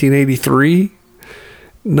in 1983,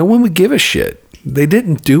 no one would give a shit. They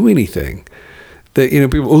didn't do anything. That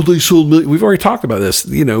people, they sold million. We've already talked about this.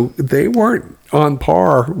 They weren't on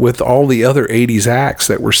par with all the other 80s acts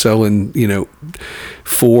that were selling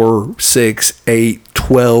 4, 6, 8,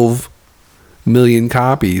 12 million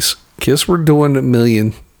copies. Kiss were doing 1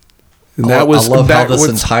 million. And I love how this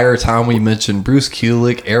entire time we mentioned Bruce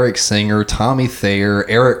Kulick, Eric Singer, Tommy Thayer,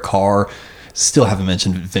 Eric Carr. Still haven't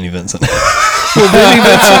mentioned Vinnie Vincent. Vinnie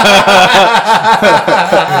Vincent.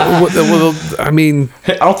 I mean,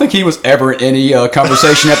 I don't think he was ever in any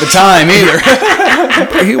conversation at the time either.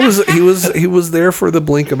 he was there for the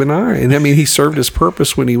blink of an eye, and I mean, he served his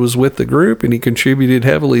purpose when he was with the group, and he contributed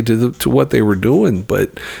heavily to what they were doing.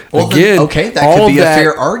 But that could be a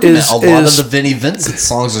fair argument. A lot of the Vinnie Vincent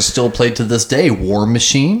songs are still played to this day. War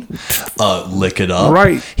Machine, Lick It Up.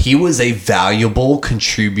 Right. He was a valuable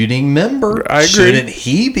contributing member. I agree. Shouldn't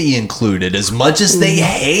he be included? As much as they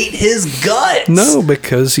hate his guts. No,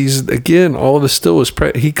 because he's, again, all of us still is.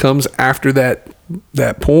 He comes after that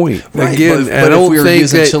point. Right, again, but I don't if we were think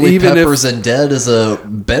using that Chili even Peppers and Dead as a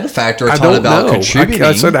benefactor, I talking don't about know. contributing.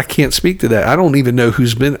 I said I can't speak to that. I don't even know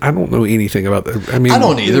who's been. I don't know anything about that. I mean, I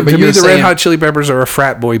don't either. But to me, you're the Red saying- Hot Chili Peppers are a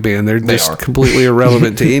frat boy band. They're They just are. completely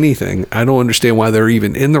irrelevant to anything. I don't understand why they're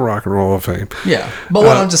even in the Rock and Roll Hall of Fame. Yeah, but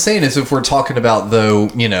what I'm just saying is, if we're talking about though,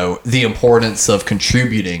 the importance of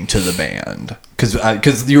contributing to the band,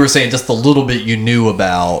 because you were saying just a little bit you knew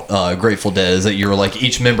about Grateful Dead is that you were like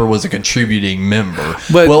each member was a contributing member.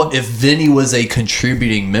 But- well, if Vinny was a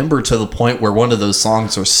contributing member to the point where one of those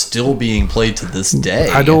songs are still being played to this day,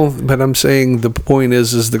 I don't. But I'm saying the point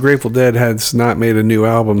is the Grateful Dead has not made a new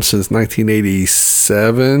album since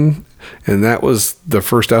 1987. And that was the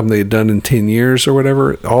first album they had done in 10 years or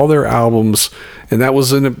whatever. All their albums, and that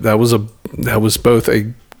was both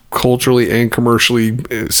a culturally and commercially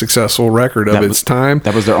successful record of its time.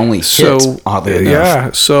 That was their only hit, oddly enough.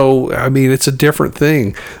 Yeah, so I mean, it's a different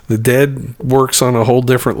thing. The Dead works on a whole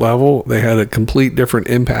different level. They had a complete different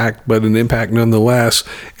impact, but an impact nonetheless,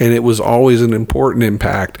 and it was always an important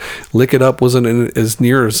impact. Lick It Up wasn't as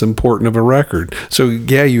near as important of a record. So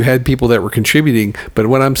yeah, you had people that were contributing, but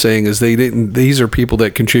what I'm saying is they didn't. These are people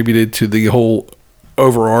that contributed to the whole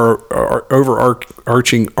overarching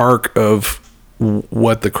arc of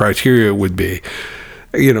what the criteria would be,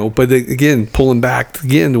 but again, pulling back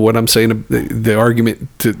again to what I'm saying, the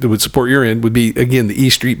argument that would support your end would be, again, the E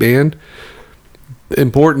Street Band,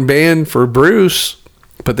 important band for Bruce,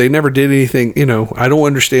 but they never did anything. I don't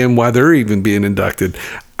understand why they're even being inducted.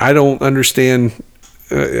 I don't understand.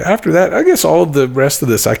 After that, I guess all of the rest of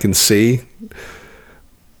this I can see.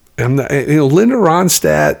 I'm not, Linda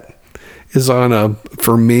Ronstadt is on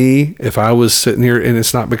for me, if I was sitting here, and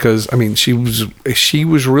it's not because, I mean, she was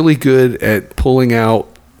really good at pulling out,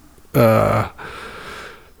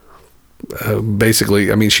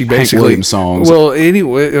 basically, I mean, she basically, Hank Williams songs. Well,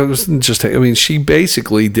 anyway, it was just, I mean, she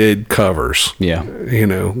basically did covers. Yeah.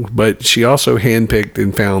 But she also handpicked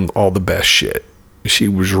and found all the best shit. She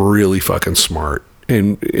was really fucking smart.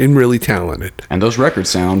 And really talented. And those records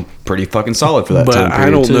sound pretty fucking solid for that but time period, I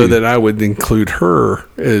don't too. know that I would include her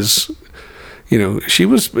as, she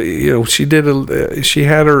was, she did she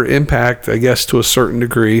had her impact, I guess, to a certain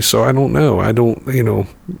degree. So I don't know. I don't, we don't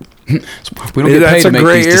get paid that's to a make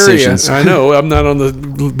gray these area. decisions. I know I'm not on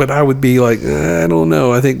the, but I would be like, I don't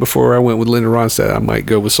know. I think before I went with Linda Ronstadt, I might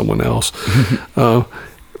go with someone else.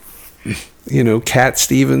 Cat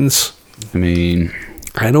Stevens. I mean,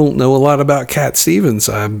 I don't know a lot about Cat Stevens.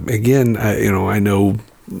 I know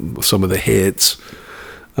some of the hits.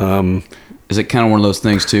 is it kind of one of those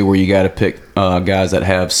things too where you got to pick guys that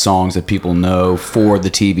have songs that people know for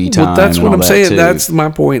the TV time? Well, that's and what all I'm that saying. too. That's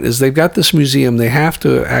my point. Is they've got this museum. They have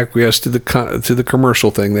to acquiesce to the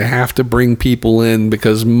commercial thing. They have to bring people in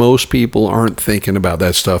because most people aren't thinking about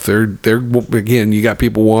that stuff. They're again. You got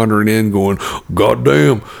people wandering in going, "God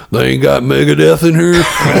damn, they ain't got Megadeth in here.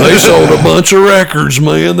 They sold a bunch of records,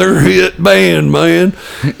 man. They're a hit band, man."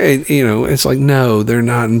 And it's like, no, they're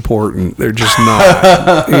not important. They're just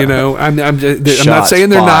not. I'm not saying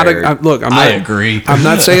they're fired. not. Look, I agree. I'm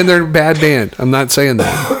not saying they're a bad band. I'm not saying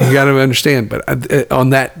that. You got to understand. But on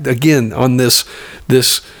that, again, on this,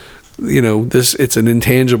 it's an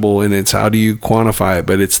intangible, and it's how do you quantify it?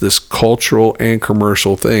 But it's this cultural and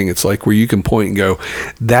commercial thing. It's like where you can point and go,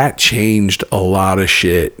 that changed a lot of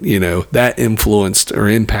shit. That influenced or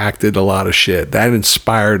impacted a lot of shit. That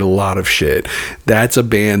inspired a lot of shit. That's a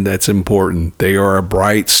band that's important. They are a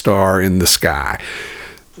bright star in the sky.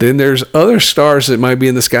 Then there's other stars that might be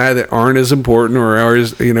in the sky that aren't as important or are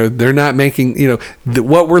as, they're not making,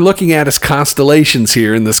 what we're looking at is constellations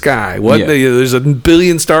here in the sky. There's a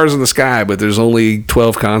billion stars in the sky, but there's only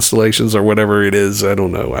 12 constellations or whatever it is. I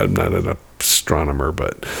don't know. I'm not an astronomer,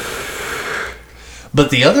 but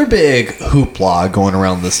the other big hoopla going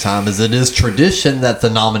around this time is it is tradition that the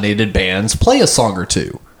nominated bands play a song or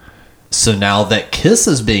two. So now that Kiss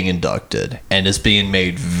is being inducted and is being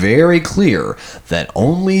made very clear that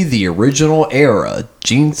only the original era,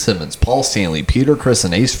 Gene Simmons, Paul Stanley, Peter Criss,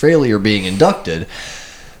 and Ace Frehley are being inducted,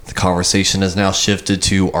 the conversation has now shifted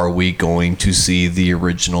to, are we going to see the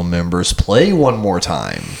original members play one more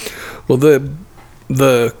time? Well,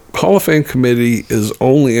 the Hall of Fame committee is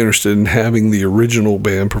only interested in having the original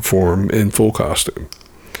band perform in full costume.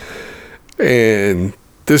 And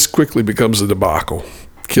this quickly becomes a debacle.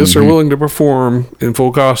 Kiss are willing to perform in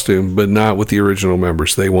full costume, but not with the original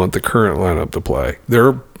members. They want the current lineup to play.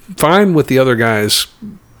 They're fine with the other guys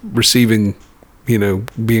receiving,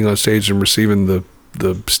 being on stage and receiving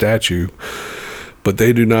the statue, but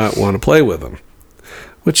they do not want to play with them,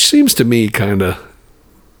 which seems to me kind of.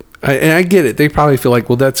 And I get it. They probably feel like,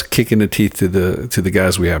 well, that's kicking the teeth to the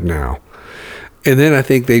guys we have now. And then I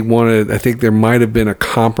think I think there might have been a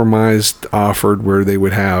compromise offered where they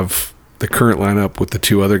would have the current lineup with the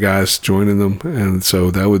two other guys joining them, and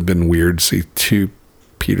so that would have been weird to see two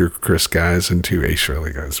Peter Criss guys and two Ace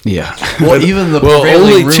Frehley guys. Yeah.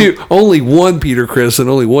 Only one Peter Criss and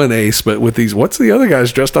only one Ace, but with these, what's the other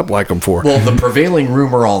guys dressed up like them for? Well, the prevailing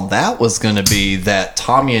rumor on that was going to be that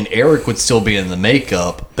Tommy and Eric would still be in the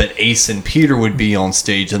makeup, but Ace and Peter would be on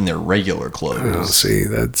stage in their regular clothes. Oh, see,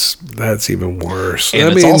 that's even worse.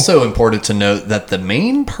 And it's also important to note that the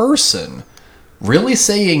main person really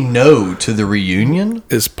saying no to the reunion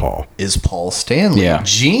is Paul Stanley. Yeah.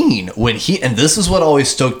 Gene, and this is what always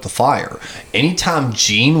stoked the fire. Anytime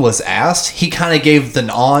Gene was asked, he kind of gave the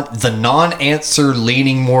non-answer,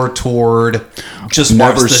 leaning more toward just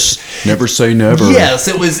never say never. Yes,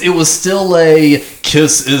 it was still a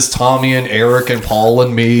Kiss is Tommy and Eric and Paul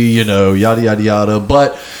and me, yada yada yada.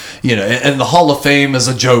 But and the Hall of Fame is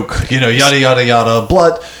a joke, yada yada yada.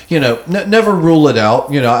 But never rule it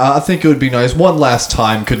out. I think it would be nice. One last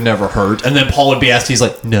time could never hurt. And then Paul would be asked. He's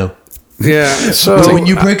like, no. Yeah. So but when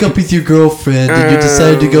you break up with your girlfriend and you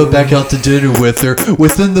decide to go back out to dinner with her,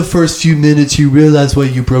 within the first few minutes you realize why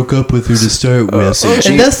you broke up with her to start with.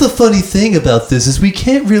 And that's the funny thing about this is we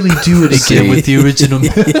can't really do it again with the original.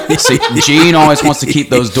 See, Gene always wants to keep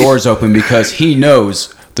those doors open because he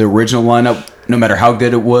knows the original lineup, no matter how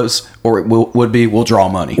good it was or it would be, will draw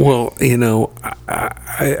money. Well, it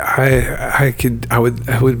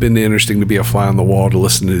would have been interesting to be a fly on the wall to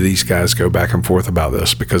listen to these guys go back and forth about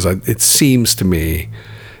this, because it seems to me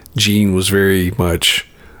Gene was very much,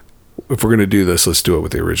 if we're going to do this, let's do it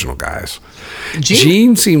with the original guys.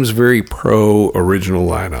 Gene seems very pro original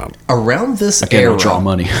lineup. Around this era, draw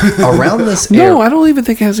money. Around this era, no, I don't even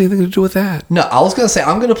think it has anything to do with that. No, I was going to say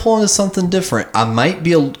I'm going to pull into something different. I might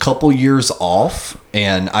be a couple years off,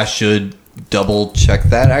 and I should double check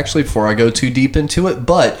that actually before I go too deep into it.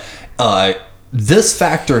 But this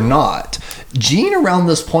fact or not, Gene around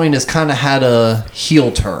this point has kind of had a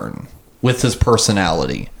heel turn with his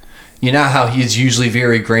personality. You know how he's usually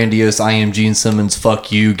very grandiose, I am Gene Simmons,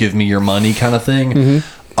 fuck you, give me your money kind of thing?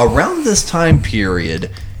 Mm-hmm. Around this time period,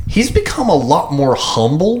 he's become a lot more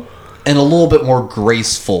humble and a little bit more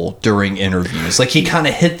graceful during interviews. Like he kind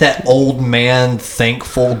of hit that old man,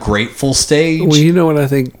 thankful, grateful stage. Well, you know what I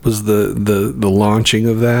think was the launching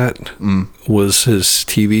of that was his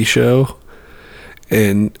TV show.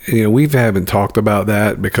 And, we haven't talked about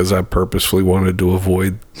that because I purposefully wanted to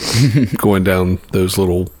avoid going down those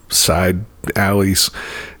little side alleys.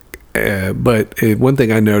 But one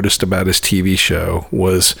thing I noticed about his TV show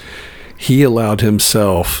was he allowed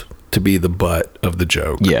himself to be the butt of the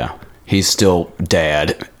joke. Yeah. He's still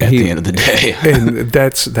dad at the end of the day. And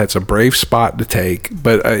that's a brave spot to take.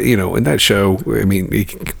 But, in that show, I mean,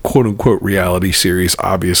 quote unquote reality series,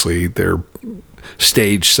 obviously they're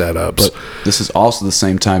stage setups. But this is also the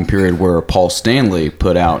same time period where Paul Stanley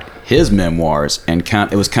put out his memoirs, and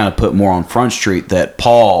it was kind of put more on Front Street that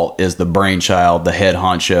Paul is the brainchild, the head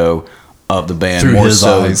honcho of the band, through more his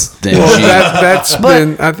so eyes. than that's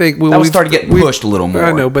been, I think, that was started getting pushed a little more.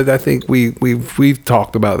 I know, but I think we've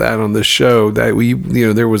talked about that on this show,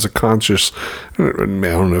 that there was a conscious, I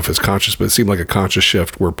don't know if it's conscious, but it seemed like a conscious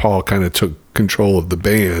shift where Paul kind of took control of the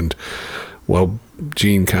band while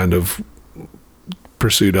Gene kind of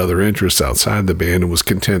pursued other interests outside the band and was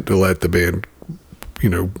content to let the band,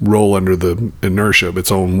 roll under the inertia of its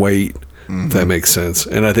own weight. If that makes sense.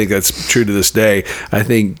 And I think that's true to this day. I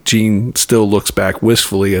think Gene still looks back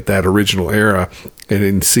wistfully at that original era and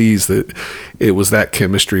then sees that it was that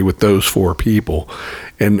chemistry with those four people.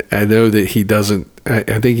 And I know that he doesn't,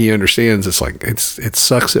 I think he understands it's like, it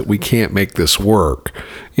sucks that we can't make this work.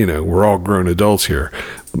 We're all grown adults here.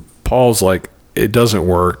 Paul's like, it doesn't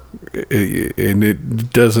work, and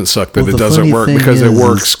it doesn't suck that it doesn't work because it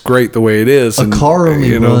works great the way it is. A car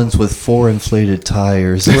only runs with 4 inflated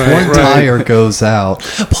tires. If one tire goes out,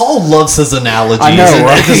 Paul loves his analogies. I know,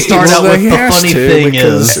 right? To start out with, the funny thing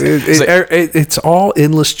is, it's all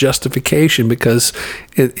endless justification because,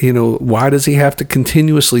 why does he have to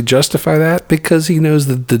continuously justify that? Because he knows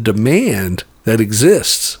that the demand that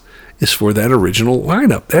exists is for that original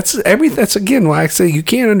lineup. That's again why I say you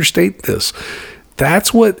can't understate this.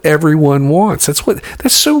 That's what everyone wants.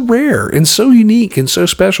 That's so rare and so unique and so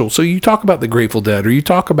special. So you talk about the Grateful Dead, or you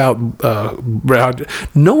talk about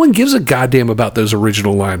no one gives a goddamn about those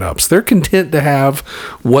original lineups. They're content to have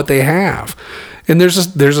what they have. And there's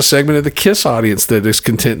a segment of the Kiss audience that is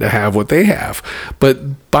content to have what they have.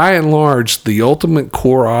 But by and large, the ultimate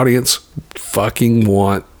core audience fucking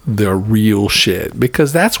want the real shit,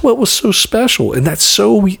 because that's what was so special, and that's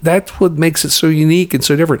what makes it so unique and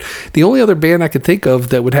so different. The only other band I could think of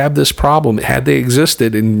that would have this problem had they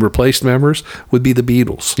existed and replaced members would be the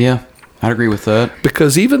Beatles. Yeah, I'd agree with that.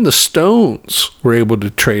 Because even the Stones were able to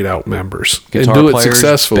trade out members Guitar and do players, it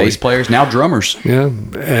successfully. Bass players, now drummers. Yeah,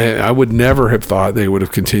 and I would never have thought they would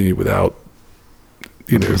have continued without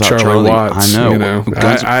Charlie Watts. I know.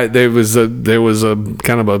 There was a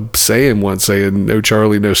kind of a saying once saying, "No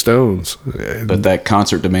Charlie, no Stones." But that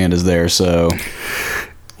concert demand is there, so.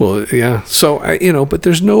 Well, yeah. So, but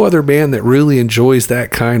there's no other band that really enjoys that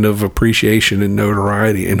kind of appreciation and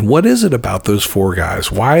notoriety. And what is it about those four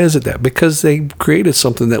guys? Why is it that? Because they created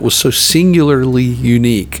something that was so singularly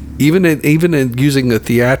unique. Even in using the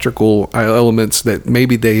theatrical elements that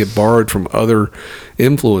maybe they had borrowed from other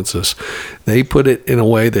influences, they put it in a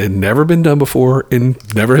way that had never been done before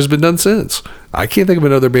and never has been done since. I can't think of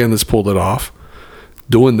another band that's pulled it off.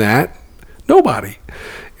 Doing that, nobody.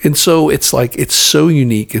 And so it's like, it's so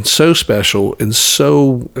unique and so special and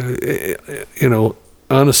so,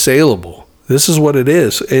 unassailable. This is what it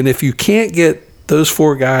is. And if you can't get those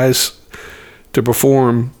four guys to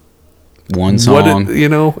perform one song,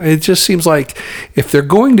 it just seems like if they're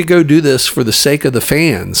going to go do this for the sake of the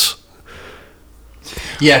fans.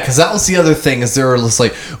 Yeah, because that was the other thing, is they were just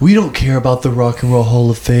like, we don't care about the Rock and Roll Hall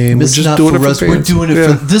of Fame. We're it's just not doing for it for us. fans. We're doing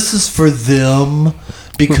it this is for them.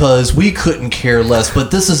 Because we couldn't care less,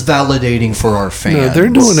 but this is validating for our fans. No, they're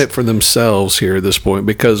doing it for themselves here at this point,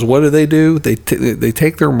 because what do? They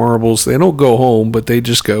take their marbles. They don't go home, but they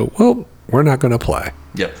just go, well, we're not going to play.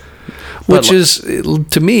 Yep. Which is,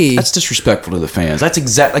 to me, that's disrespectful to the fans.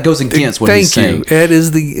 That goes against what he's saying.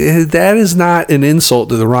 That is not an insult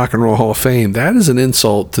to the Rock and Roll Hall of Fame. That is an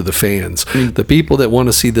insult to the fans, the people that want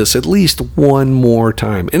to see this at least one more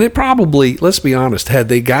time. And it probably, let's be honest, had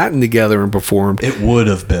they gotten together and performed, it would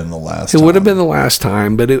have been the last time. It would have been the last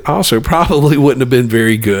time, but it also probably wouldn't have been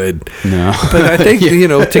very good. No. But I think,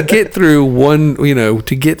 to get through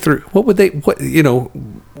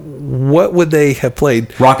what would they have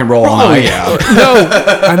played? Rock and Roll All Night. Yeah. No,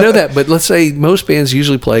 I know that, but let's say most bands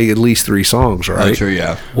usually play at least 3 songs, right? Oh, sure,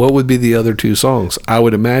 yeah. What would be the other 2 songs? I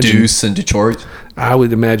would imagine Deuce and Detroit. I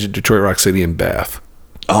would imagine Detroit Rock City and Beth.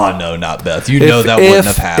 Oh no, not Beth. That wouldn't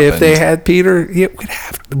have happened. If they had Peter, we'd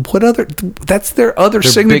have what other? That's their other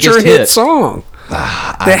signature hit song.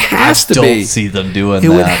 That has to be. I don't see them doing that. It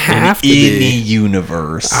would have to be. Any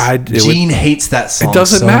universe. Gene hates that song. It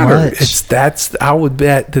doesn't so matter. Much. I would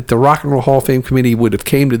bet that the Rock and Roll Hall of Fame committee would have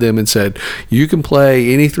came to them and said, "You can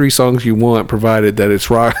play any 3 songs you want, provided that it's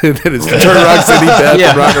Detroit Rock City, Beth,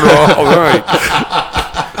 and Rock and Roll." All right.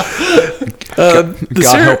 God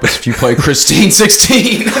help us if you play Christine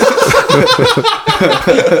 16.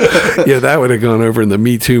 Yeah, that would have gone over in the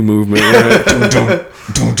Me Too movement, right?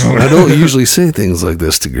 I don't usually say things like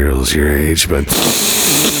this to girls your age, but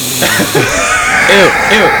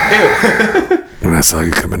when I saw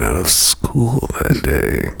you coming out of school that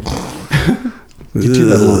day, you do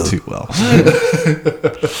that a little too well.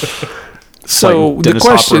 So the Dennis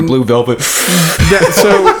question, Hopper, Blue Velvet.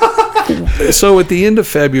 so at the end of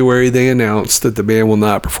February, they announced that the band will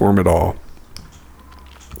not perform at all.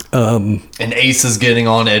 And Ace is getting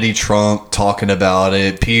on Eddie Trunk talking about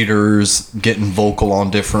it. Peter's getting vocal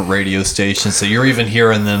on different radio stations. So you're even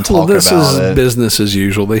hearing them talk about it. This is business as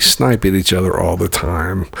usual. They snipe at each other all the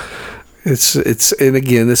time. It's and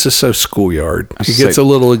again, this is so schoolyard. It gets a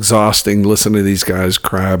little exhausting listening to these guys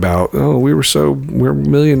cry about, we're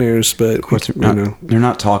millionaires, but they're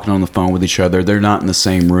not talking on the phone with each other. They're not in the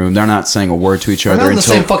same room. They're not saying a word to each other They're not in the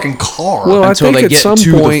same fucking car. Well, until I think they at get some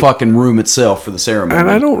to point, the fucking room itself for the ceremony.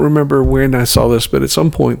 And I don't remember when I saw this, but at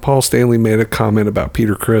some point, Paul Stanley made a comment about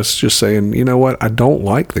Peter Criss, just saying, you know what, I don't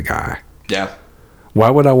like the guy. Yeah. Why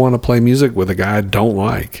would I want to play music with a guy I don't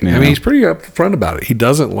like? Yeah. I mean, he's pretty upfront about it. He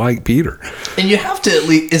doesn't like Peter. And you have to at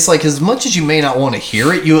least, it's like, as much as you may not want to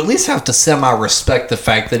hear it, you at least have to semi-respect the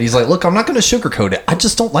fact that he's like, look, I'm not going to sugarcoat it. I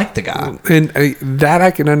just don't like the guy. And that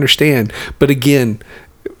I can understand. But again,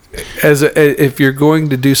 if you're going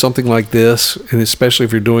to do something like this, and especially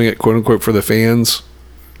if you're doing it, quote unquote, for the fans,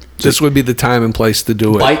 this would be the time and place to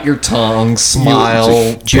do it. Bite your tongue,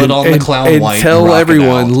 smile, put on the clown white, and tell rock it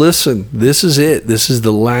everyone, out. listen, this is it. This is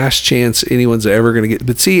the last chance anyone's ever going to get.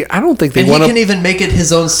 But see, I don't think they want to. And he can even make it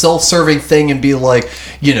his own self-serving thing and be like,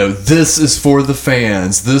 this is for the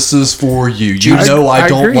fans. This is for you. I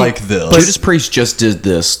don't agree. like this. Judas Priest just did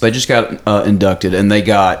this. They just got inducted, and they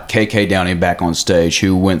got KK Downey back on stage,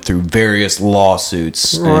 who went through various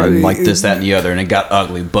lawsuits and like this, that, and the other, and it got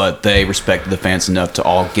ugly. But they respected the fans enough to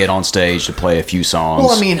all get on stage to play a few songs.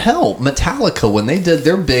 Well, I mean, hell, Metallica, when they did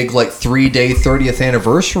their big 3-day 30th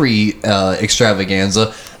anniversary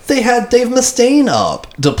extravaganza, they had Dave Mustaine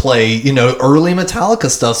up to play, early Metallica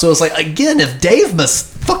stuff. So it's like, again, if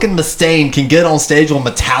fucking Mustaine can get on stage with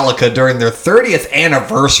Metallica during their 30th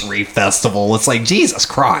anniversary festival, it's like, Jesus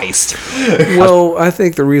Christ. Well, I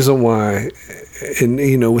think the reason why,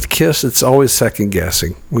 and with Kiss, it's always second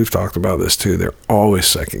guessing. We've talked about this too. They're always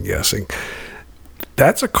second guessing.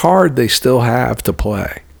 That's a card they still have to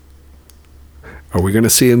play. Are we going to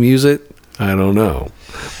see them use it? I don't know.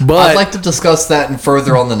 But I'd like to discuss that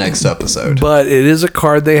further on the next episode. But it is a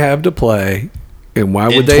card they have to play. And why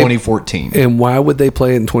would they 2014? And why would they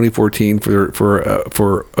play it in 2014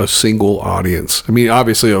 for a single audience? I mean,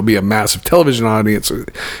 obviously it'll be a massive television audience,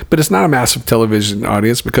 but it's not a massive television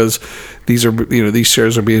audience because these are these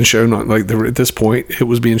shows are being shown on at this point it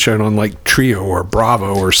was being shown on Trio or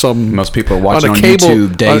Bravo or some. Most people are watching on cable,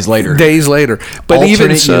 YouTube days later. But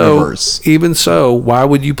Alternate universe. even so, why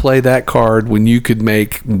would you play that card when you could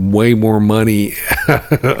make way more money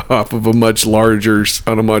off of a much larger,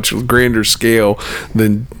 on a much grander scale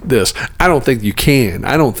than this? I don't think you can.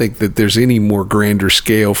 I don't think that there's any more grander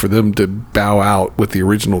scale for them to bow out with the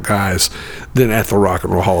original guys than at the Rock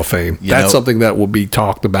and Roll Hall of Fame. That's something that will be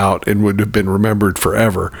talked about and would have been remembered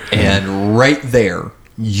forever. And right there,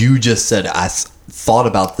 you just said, I thought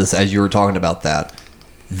about this as you were talking about that.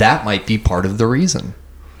 That might be part of the reason.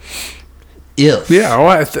 That's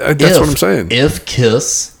what I'm saying. If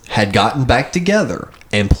Kiss had gotten back together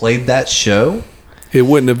and played that show, it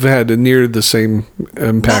wouldn't have had near the same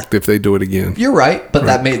impact if they do it again. You're right, but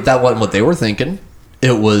that wasn't what they were thinking.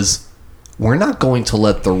 It was, we're not going to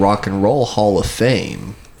let the Rock and Roll Hall of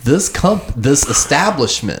Fame, this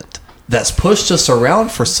establishment that's pushed us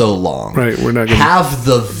around for so long, we're not gonna have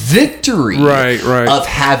the victory of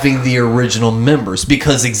having the original members,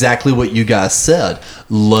 because exactly what you guys said,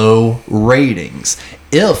 low ratings.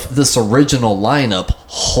 If this original lineup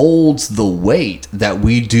holds the weight that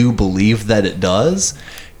we do believe that it does,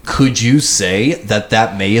 could you say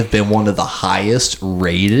that may have been one of the highest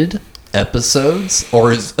rated episodes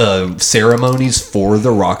or ceremonies for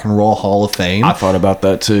the Rock and Roll Hall of Fame? I thought about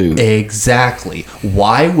that too. Exactly.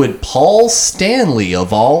 Why would Paul Stanley,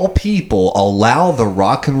 of all people, allow the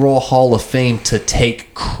Rock and Roll Hall of Fame to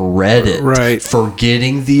take credit for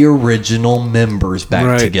getting the original members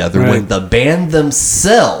back together when the band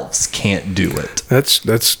themselves can't do it? That's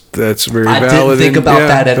very valid. I didn't think about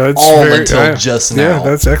that at all until just now. Yeah,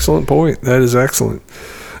 that's an excellent point. That is excellent.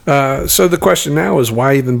 So the question now is,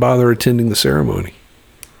 why even bother attending the ceremony?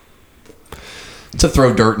 To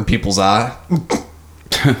throw dirt in people's eye.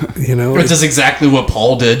 Which is exactly what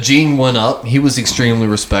Paul did. Gene went up. He was extremely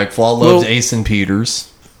respectful. I loved Ace and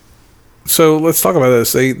Peters. So let's talk about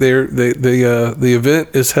this. The event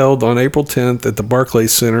is held on April 10th at the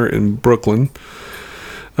Barclays Center in Brooklyn.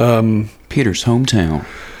 Peter's hometown.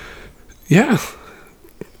 Yeah.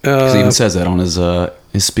 He even says that on his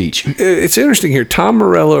speech. It's interesting here. Tom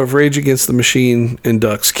Morello of Rage Against the Machine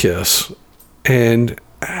inducts Kiss. And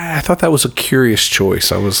I thought that was a curious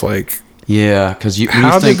choice. I was like... Yeah, because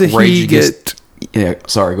how did he get... Yeah,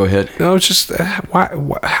 sorry, go ahead. No, it's just...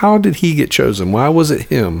 how did he get chosen? Why was it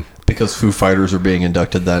him? Because Foo Fighters were being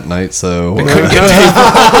inducted that night, so...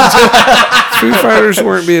 Foo Fighters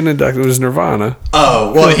weren't being inducted. It was Nirvana.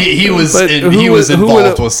 Oh, well, he was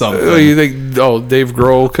involved with something. Oh, you think, Dave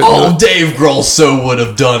Grohl could... Dave Grohl so would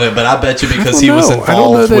have done it, but I bet you because he was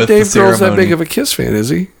involved with the ceremony. I don't know that Dave Grohl's that big of a Kiss fan, is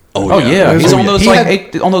he? Oh yeah. He's on those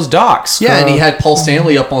on those docks. Yeah, and he had Paul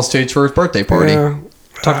Stanley up on stage for his birthday party. Yeah.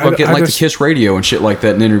 Talked about getting the Kiss radio and shit like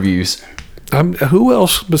that in interviews. Who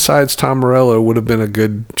else besides Tom Morello would have been a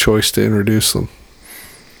good choice to introduce them?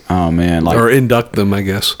 Oh man, or induct them, I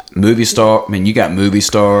guess. Movie star. I mean, you got movie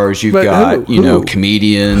stars. You've got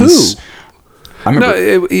comedians. Who? I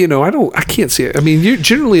remember, I can't see it. I mean,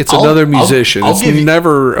 generally it's another musician. It's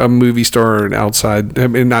never a movie star or an outside. I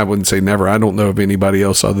mean, I wouldn't say never. I don't know of anybody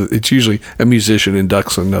else other. It's usually a musician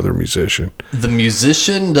inducts another musician. The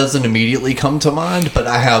musician doesn't immediately come to mind, but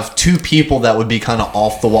I have two people that would be kind of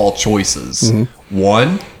off the wall choices. Mm-hmm.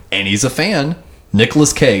 One, and he's a fan,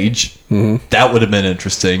 Nicolas Cage. Mm-hmm. That would have been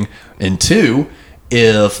interesting. And two,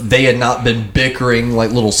 if they had not been bickering like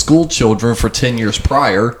little school children for 10 years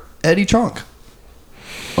prior, Eddie Trunk.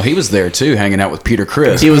 Well, he was there too, hanging out with Peter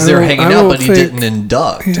Criss. He was there hanging out, but he didn't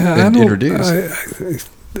introduce.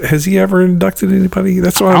 Has he ever inducted anybody?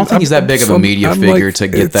 That's why I don't think he's that big of a media figure to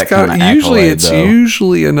get that kind of accolade. It's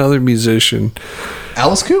usually another musician.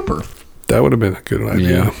 Alice Cooper. That would have been a good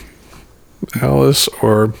idea. Yeah. Alice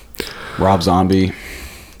or Rob Zombie.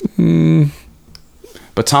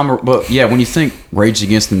 But when you think Rage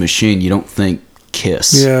Against the Machine, you don't think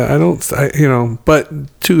Kiss. Yeah, but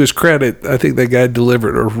to his credit, I think that guy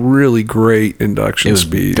delivered a really great induction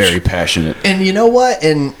speech. Very passionate. And you know what?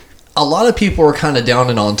 And a lot of people are kind of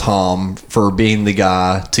downing on Tom for being the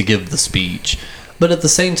guy to give the speech. But at the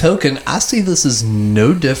same token, I see this as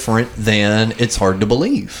no different than It's Hard to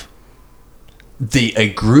Believe. A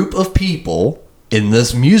group of people in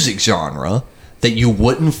this music genre that you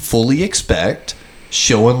wouldn't fully expect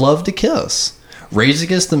showing love to Kiss. Rage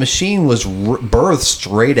Against the Machine was birthed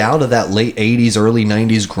straight out of that late 80s, early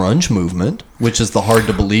 90s grunge movement, which is the Hard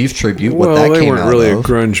to Believe tribute. Well, they weren't really a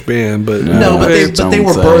grunge band, but... No, but they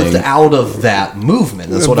were birthed out of that movement.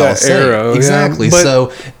 That's what I was saying. Era, exactly. Yeah,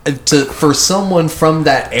 so for someone from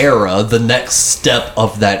that era, the next step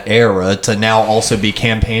of that era, to now also be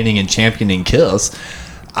campaigning and championing Kiss...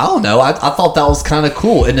 I don't know. I thought that was kind of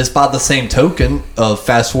cool. And it's by the same token,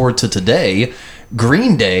 fast forward to today...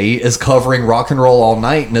 Green Day is covering Rock and Roll All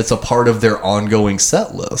Night, and it's a part of their ongoing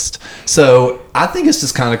set list. So I think it's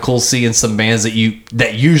just kind of cool seeing some bands that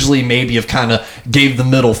usually maybe have kind of gave the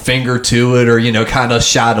middle finger to it, or kind of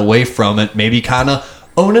shied away from it, maybe kind of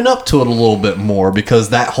owning up to it a little bit more, because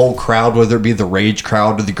that whole crowd, whether it be the Rage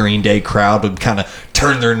crowd or the Green Day crowd, would kind of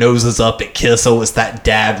turn their noses up at Kiss. Oh, it's that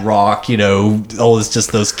dad rock, it's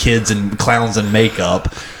just those kids and clowns in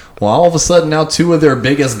makeup. Well, all of a sudden now two of their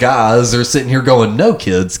biggest guys are sitting here going, "No,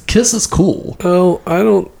 kids, Kiss is cool." Oh, I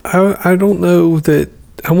don't know that.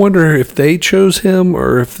 I wonder if they chose him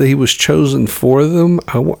or if he was chosen for them.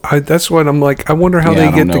 That's what I'm like. I wonder how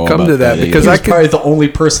they get to come to that, because I was probably the only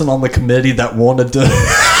person on the committee that wanted to.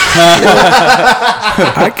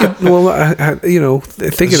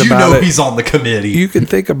 Thinking about it, he's on the committee. You can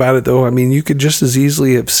think about it though. I mean, you could just as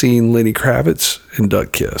easily have seen Lenny Kravitz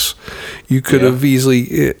induct Kiss. You could have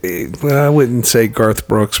easily. I wouldn't say Garth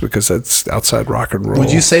Brooks, because that's outside rock and roll.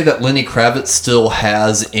 Would you say that Lenny Kravitz still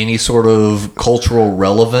has any sort of cultural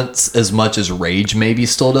relevance as much as Rage maybe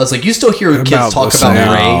still does? Like, you still hear kids talk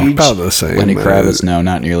about Rage. About the same. Lenny Kravitz, no,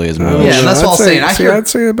 not nearly as much. Yeah, that's what I'm saying. I'd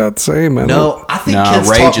say about the same. I think kids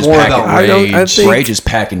talk more about Rage. Rage is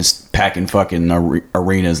packing fucking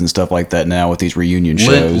arenas and stuff like that now with these reunion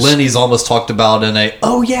shows. Lenny's almost talked about in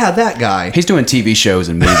that guy. He's doing TV shows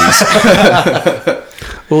and movies.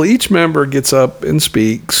 Well, each member gets up and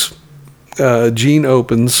speaks. Gene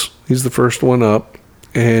opens. He's the first one up.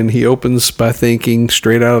 And he opens by thanking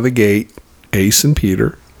straight out of the gate Ace and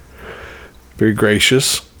Peter. Very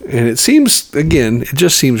gracious. And it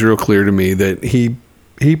just seems real clear to me that he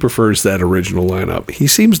prefers that original lineup. He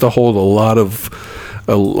seems to hold a lot of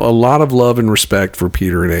love and respect for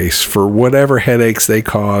Peter and Ace, for whatever headaches they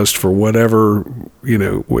caused, for whatever,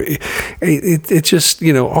 it just,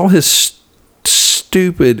 all his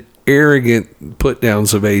stupid arrogant put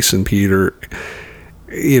downs of Ace and Peter.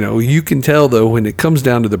 You know, you can tell though when it comes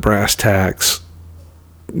down to the brass tacks,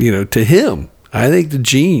 you know, to him, I think to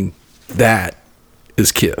Gene, that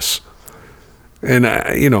is Kiss. And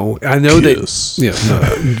I know Kiss.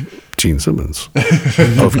 that Gene Simmons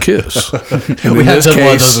of Kiss. And we in had this done one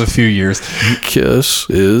of case, those in a few years. Kiss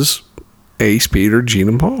is Ace, Peter, Gene,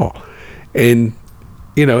 and Paul. And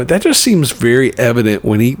you know, that just seems very evident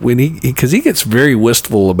when he because he gets very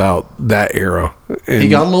wistful about that era. And he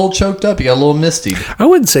got a little choked up. He got a little misty. I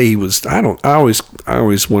wouldn't say he was. I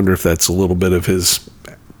always wonder if that's a little bit of his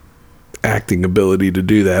acting ability to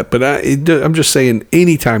do that. But I'm just saying,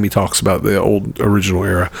 anytime he talks about the old original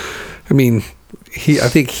era, I mean, I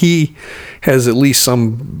think he has at least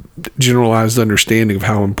some generalized understanding of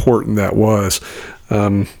how important that was.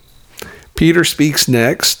 Peter speaks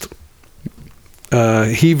next.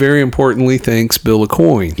 He very importantly thanks Bill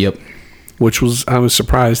Aucoin. Yep. I was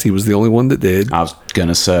surprised he was the only one that did. I was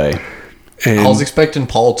gonna say. And I was expecting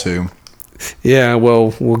Paul to. Yeah,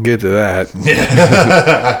 well, we'll get to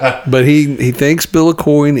that. But he thanks Bill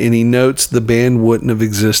Aucoin, and he notes the band wouldn't have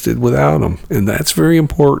existed without him, and that's very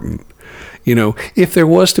important. You know, if there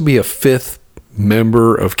was to be a fifth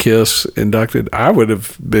member of Kiss inducted, I would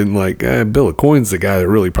have been like, Bill Aucoin's the guy that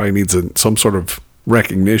really probably needs some sort of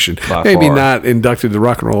recognition. Maybe not inducted to the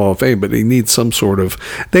Rock and Roll Hall of Fame, but they need some sort of.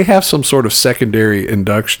 They have some sort of secondary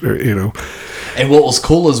induction, you know. And what was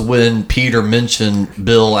cool is when Peter mentioned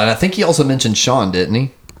Bill, and I think he also mentioned Sean, didn't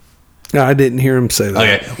he? No, I didn't hear him say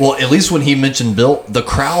that. Okay, well, at least when he mentioned Bill, the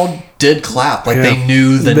crowd did clap. Like, they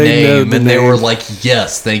knew the name, they were like,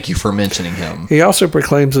 yes, thank you for mentioning him. He also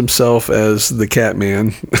proclaims himself as the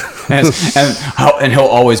Catman. and he'll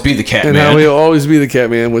always be the Catman. And how he'll always be the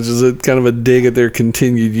Catman, which is a kind of a dig at their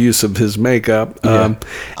continued use of his makeup. Yeah.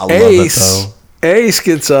 I love Ace, it, though. Ace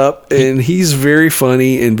gets up, and he's very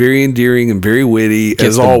funny and very endearing and very witty,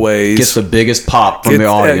 as always. Gets the biggest pop from the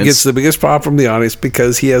audience. Gets the biggest pop from the audience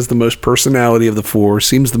because he has the most personality of the four,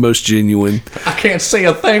 seems the most genuine. I can't say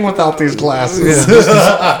a thing without these glasses.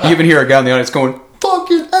 You even hear a guy in the audience going,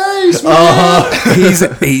 fucking Ace, man.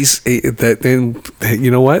 He's and you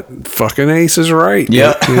know what? Fucking Ace is right.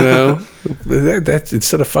 Yeah. You know, that's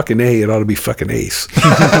instead of fucking A, it ought to be fucking Ace.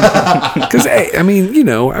 Because I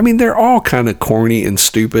mean, they're all kind of corny and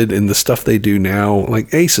stupid, and the stuff they do now,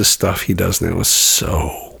 like Ace's stuff he does now, is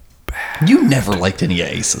so bad. You never liked any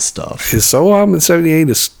Ace's stuff. His solo album in '78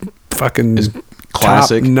 is fucking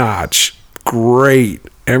classic, top notch, great.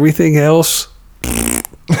 Everything else,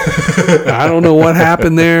 I don't know what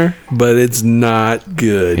happened there, but it's not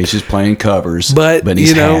good. He's just playing covers, but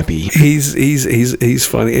he's happy. He's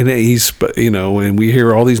funny, and and we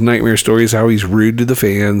hear all these nightmare stories how he's rude to the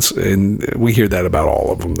fans, and we hear that about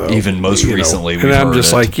all of them though. Even most recently, and I'm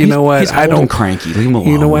just like, you know what? He's I old don't and cranky. Leave him alone.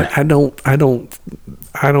 You know what? I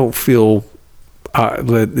don't feel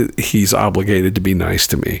that he's obligated to be nice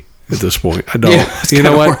to me. At this point, I don't. Yeah, you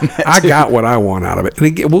know what? I got what I want out of it, and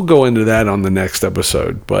again, we'll go into that on the next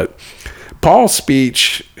episode. But Paul's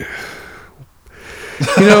speech, you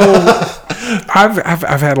know,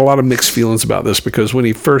 I've had a lot of mixed feelings about this because when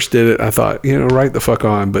he first did it, I thought, you know, right the fuck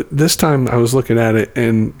on. But this time, I was looking at it,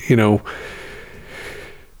 and you know,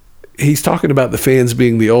 he's talking about the fans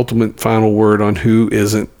being the ultimate final word on who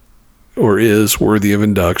isn't or is worthy of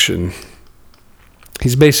induction.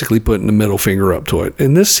 He's basically putting the middle finger up to it.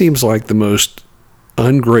 And this seems like the most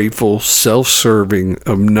ungrateful, self-serving,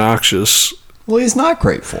 obnoxious. Well, he's not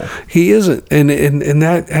grateful. He isn't. And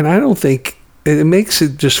I don't think it makes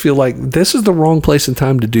it just feel like this is the wrong place and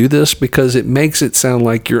time to do this, because it makes it sound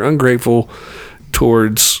like you're ungrateful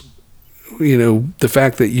towards, you know, the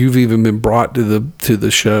fact that you've even been brought to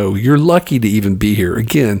the show. You're lucky to even be here.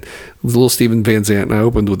 Again, little Steven Van Zandt, and I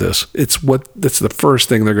opened with this. That's the first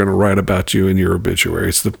thing they're going to write about you in your obituary.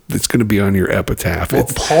 It's going to be on your epitaph. Well,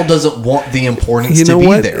 Paul doesn't want the importance to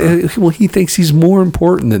be there. Well, he thinks he's more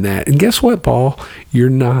important than that. And guess what, Paul? You're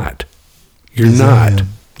not. You're not.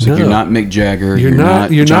 So you're not Mick Jagger. You're not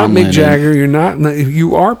John Mick Lennon. Jagger.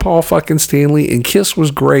 You are Paul fucking Stanley. And Kiss was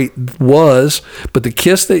great, but the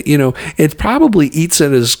Kiss that, you know, it probably eats at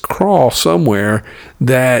his craw somewhere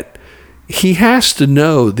that he has to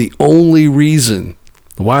know the only reason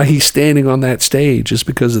why he's standing on that stage is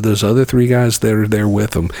because of those other three guys that are there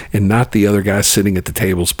with him, and not the other guys sitting at the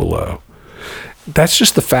tables below. That's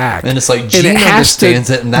just the fact. And it's like Gene understands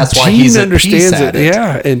it, and that's why he's at peace at it.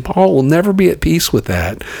 Yeah, and Paul will never be at peace with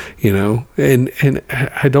that, you know. And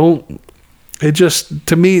I don't. It just,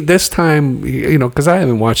 to me, this time, you know, because I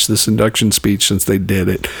haven't watched this induction speech since they did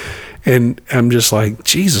it, And I'm just like,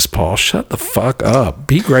 Jesus, Paul, shut the fuck up.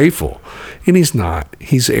 Be grateful. And he's not.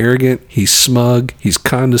 He's arrogant. He's smug. He's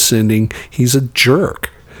condescending. He's a jerk.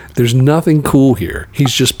 There's nothing cool here.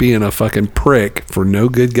 He's just being a fucking prick for no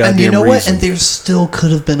good goddamn reason. And you know what? And there still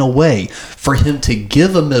could have been a way for him to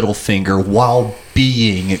give a middle finger while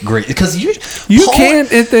being great. Because Paul can't.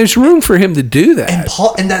 There's room for him to do that.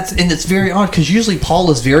 And it's very odd because usually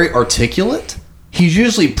Paul is very articulate. He's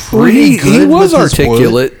usually pretty good. He was with his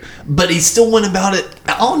articulate. word, but he still went about it.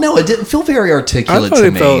 Oh no, it didn't feel very articulate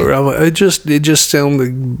to me. It just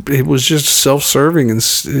sounded. It was just self-serving, and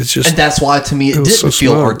it's just. And that's why to me it didn't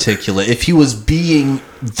feel articulate. If he was being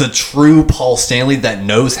the true Paul Stanley that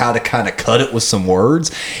knows how to kind of cut it with some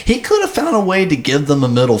words, he could have found a way to give them a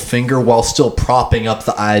middle finger while still propping up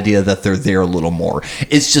the idea that they're there a little more.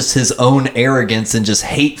 It's just his own arrogance and just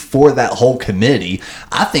hate for that whole committee,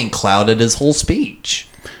 I think, clouded his whole speech.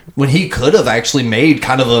 When he could have actually made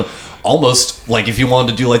kind of a, almost like if you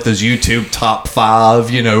wanted to do like those YouTube top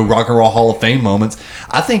 5, Rock and Roll Hall of Fame moments,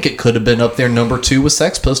 I think it could have been up there number 2 with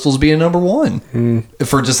Sex Pistols being number 1.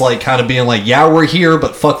 For just like kind of being like, yeah, we're here,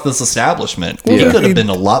 but fuck this establishment. He could have been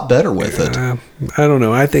a lot better with it. I don't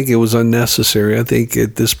know. I think it was unnecessary. I think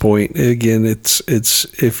at this point, again, it's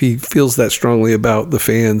if he feels that strongly about the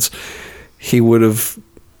fans, it would have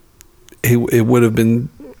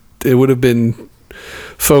been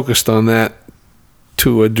focused on that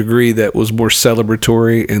to a degree that was more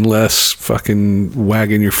celebratory and less fucking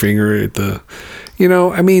wagging your finger at the,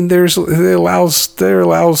 there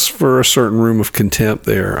allows for a certain room of contempt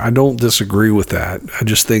there. I don't disagree with that. I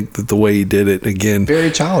just think that the way he did it, again,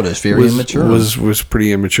 very childish, very immature, was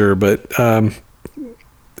pretty immature. But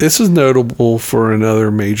this is notable for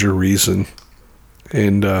another major reason,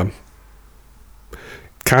 and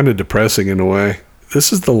kind of depressing in a way.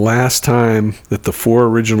 This is the last time that the 4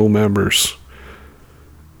 original members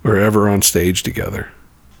are ever on stage together.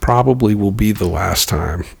 Probably will be the last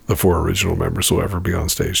time the 4 original members will ever be on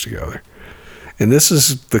stage together. And this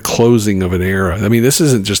is the closing of an era. I mean, this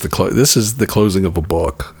isn't just this is the closing of a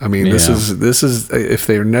book. I mean, this is if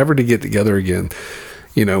they're never to get together again,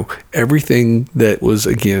 everything that was,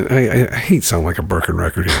 again, I hate sound like a Birkin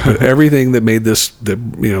record here, but everything that made this, the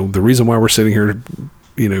reason why we're sitting here,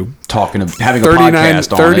 talking of having a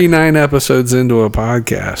podcast on 39 episodes into a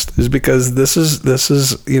podcast is because this is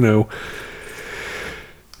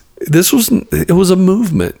it was a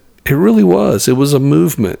movement. It really was. It was a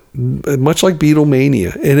movement, much like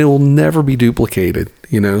Beatlemania, and it will never be duplicated.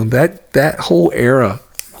 That whole era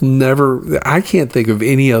will never. I can't think of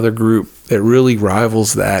any other group that really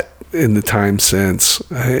rivals that in the time since.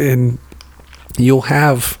 And you'll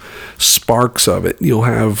have sparks of it. You'll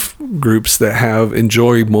have groups that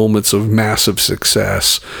enjoy moments of massive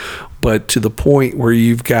success, but to the point where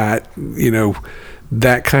you've got,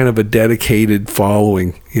 that kind of a dedicated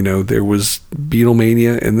following. There was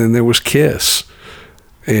Beatlemania, and then there was Kiss.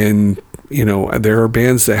 And, there are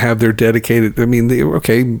bands that have their dedicated,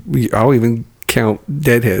 I'll even count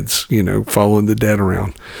Deadheads, following the Dead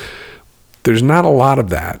around. There's not a lot of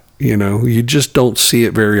that. You just don't see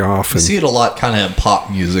it very often. You see it a lot kind of in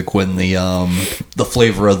pop music when the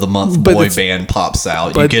flavor of the month boy band pops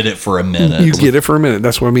out. You get it for a minute. You get it for a minute.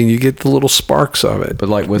 That's what I mean. You get the little sparks of it. But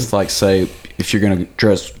say, if you're going to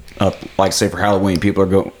dress up, say for Halloween, people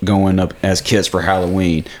are going up as Kiss for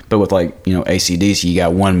Halloween. But with AC/DC, you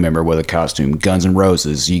got one member with a costume. Guns N'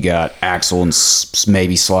 Roses, you got Axl and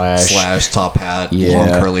maybe Slash top hat, long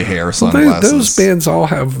curly hair, sunglasses. Those bands all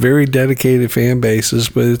have very dedicated fan bases,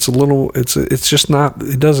 but it's just not.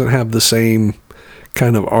 It doesn't have the same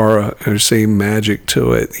kind of aura or same magic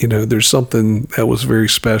to it. There's something that was very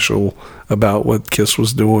special about what Kiss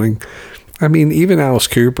was doing. I mean, even Alice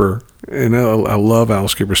Cooper, and I love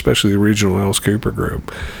Alice Cooper, especially the original Alice Cooper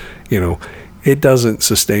group, it doesn't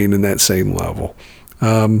sustain in that same level.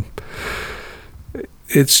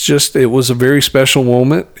 It was a very special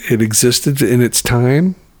moment. It existed in its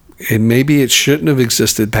time, and maybe it shouldn't have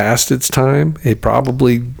existed past its time. It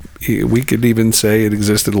probably, we could even say it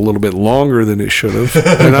existed a little bit longer than it should have.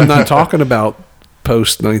 And I'm not talking about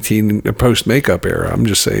post makeup era. I'm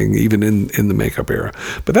just saying even in the makeup era.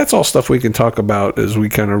 But that's all stuff we can talk about as we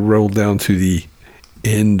kind of roll down to the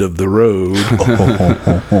end of the road,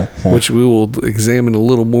 which we will examine a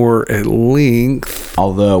little more at length.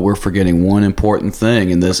 Although we're forgetting one important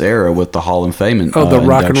thing in this era with the Hall of Fame the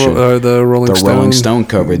Rock and Roll, the Rolling Stone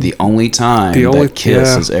cover, the only time that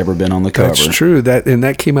Kiss has ever been on the cover. That's true.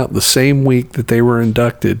 That came out the same week that they were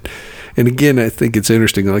inducted. And again, I think it's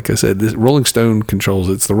interesting. Like I said, this Rolling Stone controls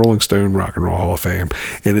it. It's the Rolling Stone Rock and Roll Hall of Fame.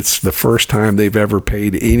 And it's the first time they've ever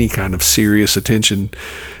paid any kind of serious attention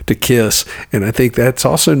to Kiss. And I think that's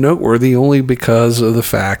also noteworthy only because of the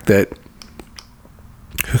fact that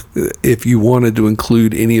if you wanted to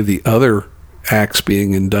include any of the other acts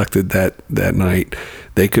being inducted that night,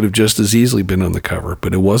 they could have just as easily been on the cover.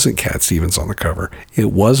 But it wasn't Cat Stevens on the cover.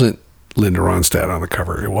 It wasn't Linda Ronstadt on the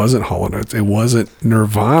cover. It wasn't Hall & Oates. It wasn't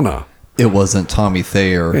Nirvana. It wasn't Tommy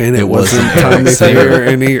Thayer. And it wasn't Tommy Thayer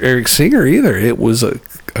and Eric Singer either. It was a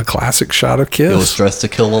classic shot of Kiss. It was Dressed to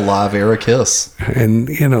Kill Alive era Kiss. And,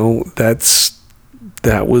 you know, it's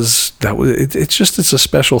a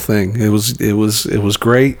special thing. It was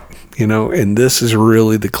great, you know, and this is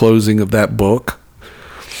really the closing of that book.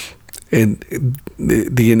 And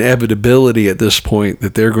the inevitability at this point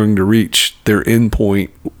that they're going to reach their end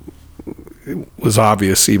point was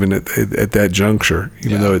obvious even at that juncture,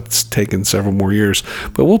 even though it's taken several more years.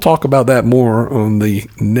 But we'll talk about that more on the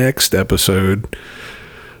next episode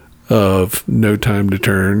of No Time to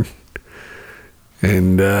Turn,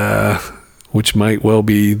 and which might well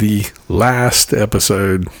be the last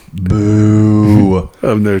episode of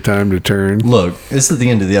No Time to Turn. Look, this is the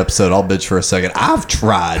end of the episode. I'll bitch for a second. I've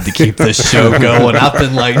tried to keep this show going. I've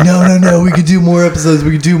been like, no, we could do more episodes.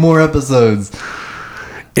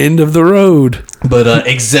 End of the road. But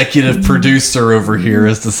executive producer over here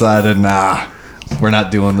has decided, nah, we're not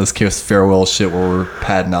doing this Kiss farewell shit where we're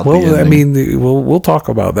padding out the ending. I mean, we'll talk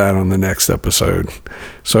about that on the next episode.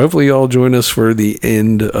 So hopefully y'all join us for the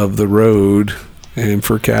end of the road. And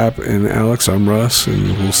for Cap and Alex, I'm Russ,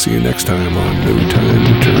 and we'll see you next time on No Time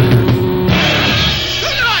to Turn.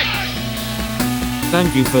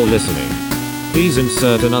 Thank you for listening. Please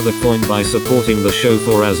insert another coin by supporting the show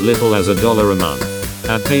for as little as $1 a month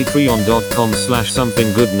at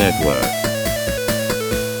patreon.com/somethinggoodnetwork.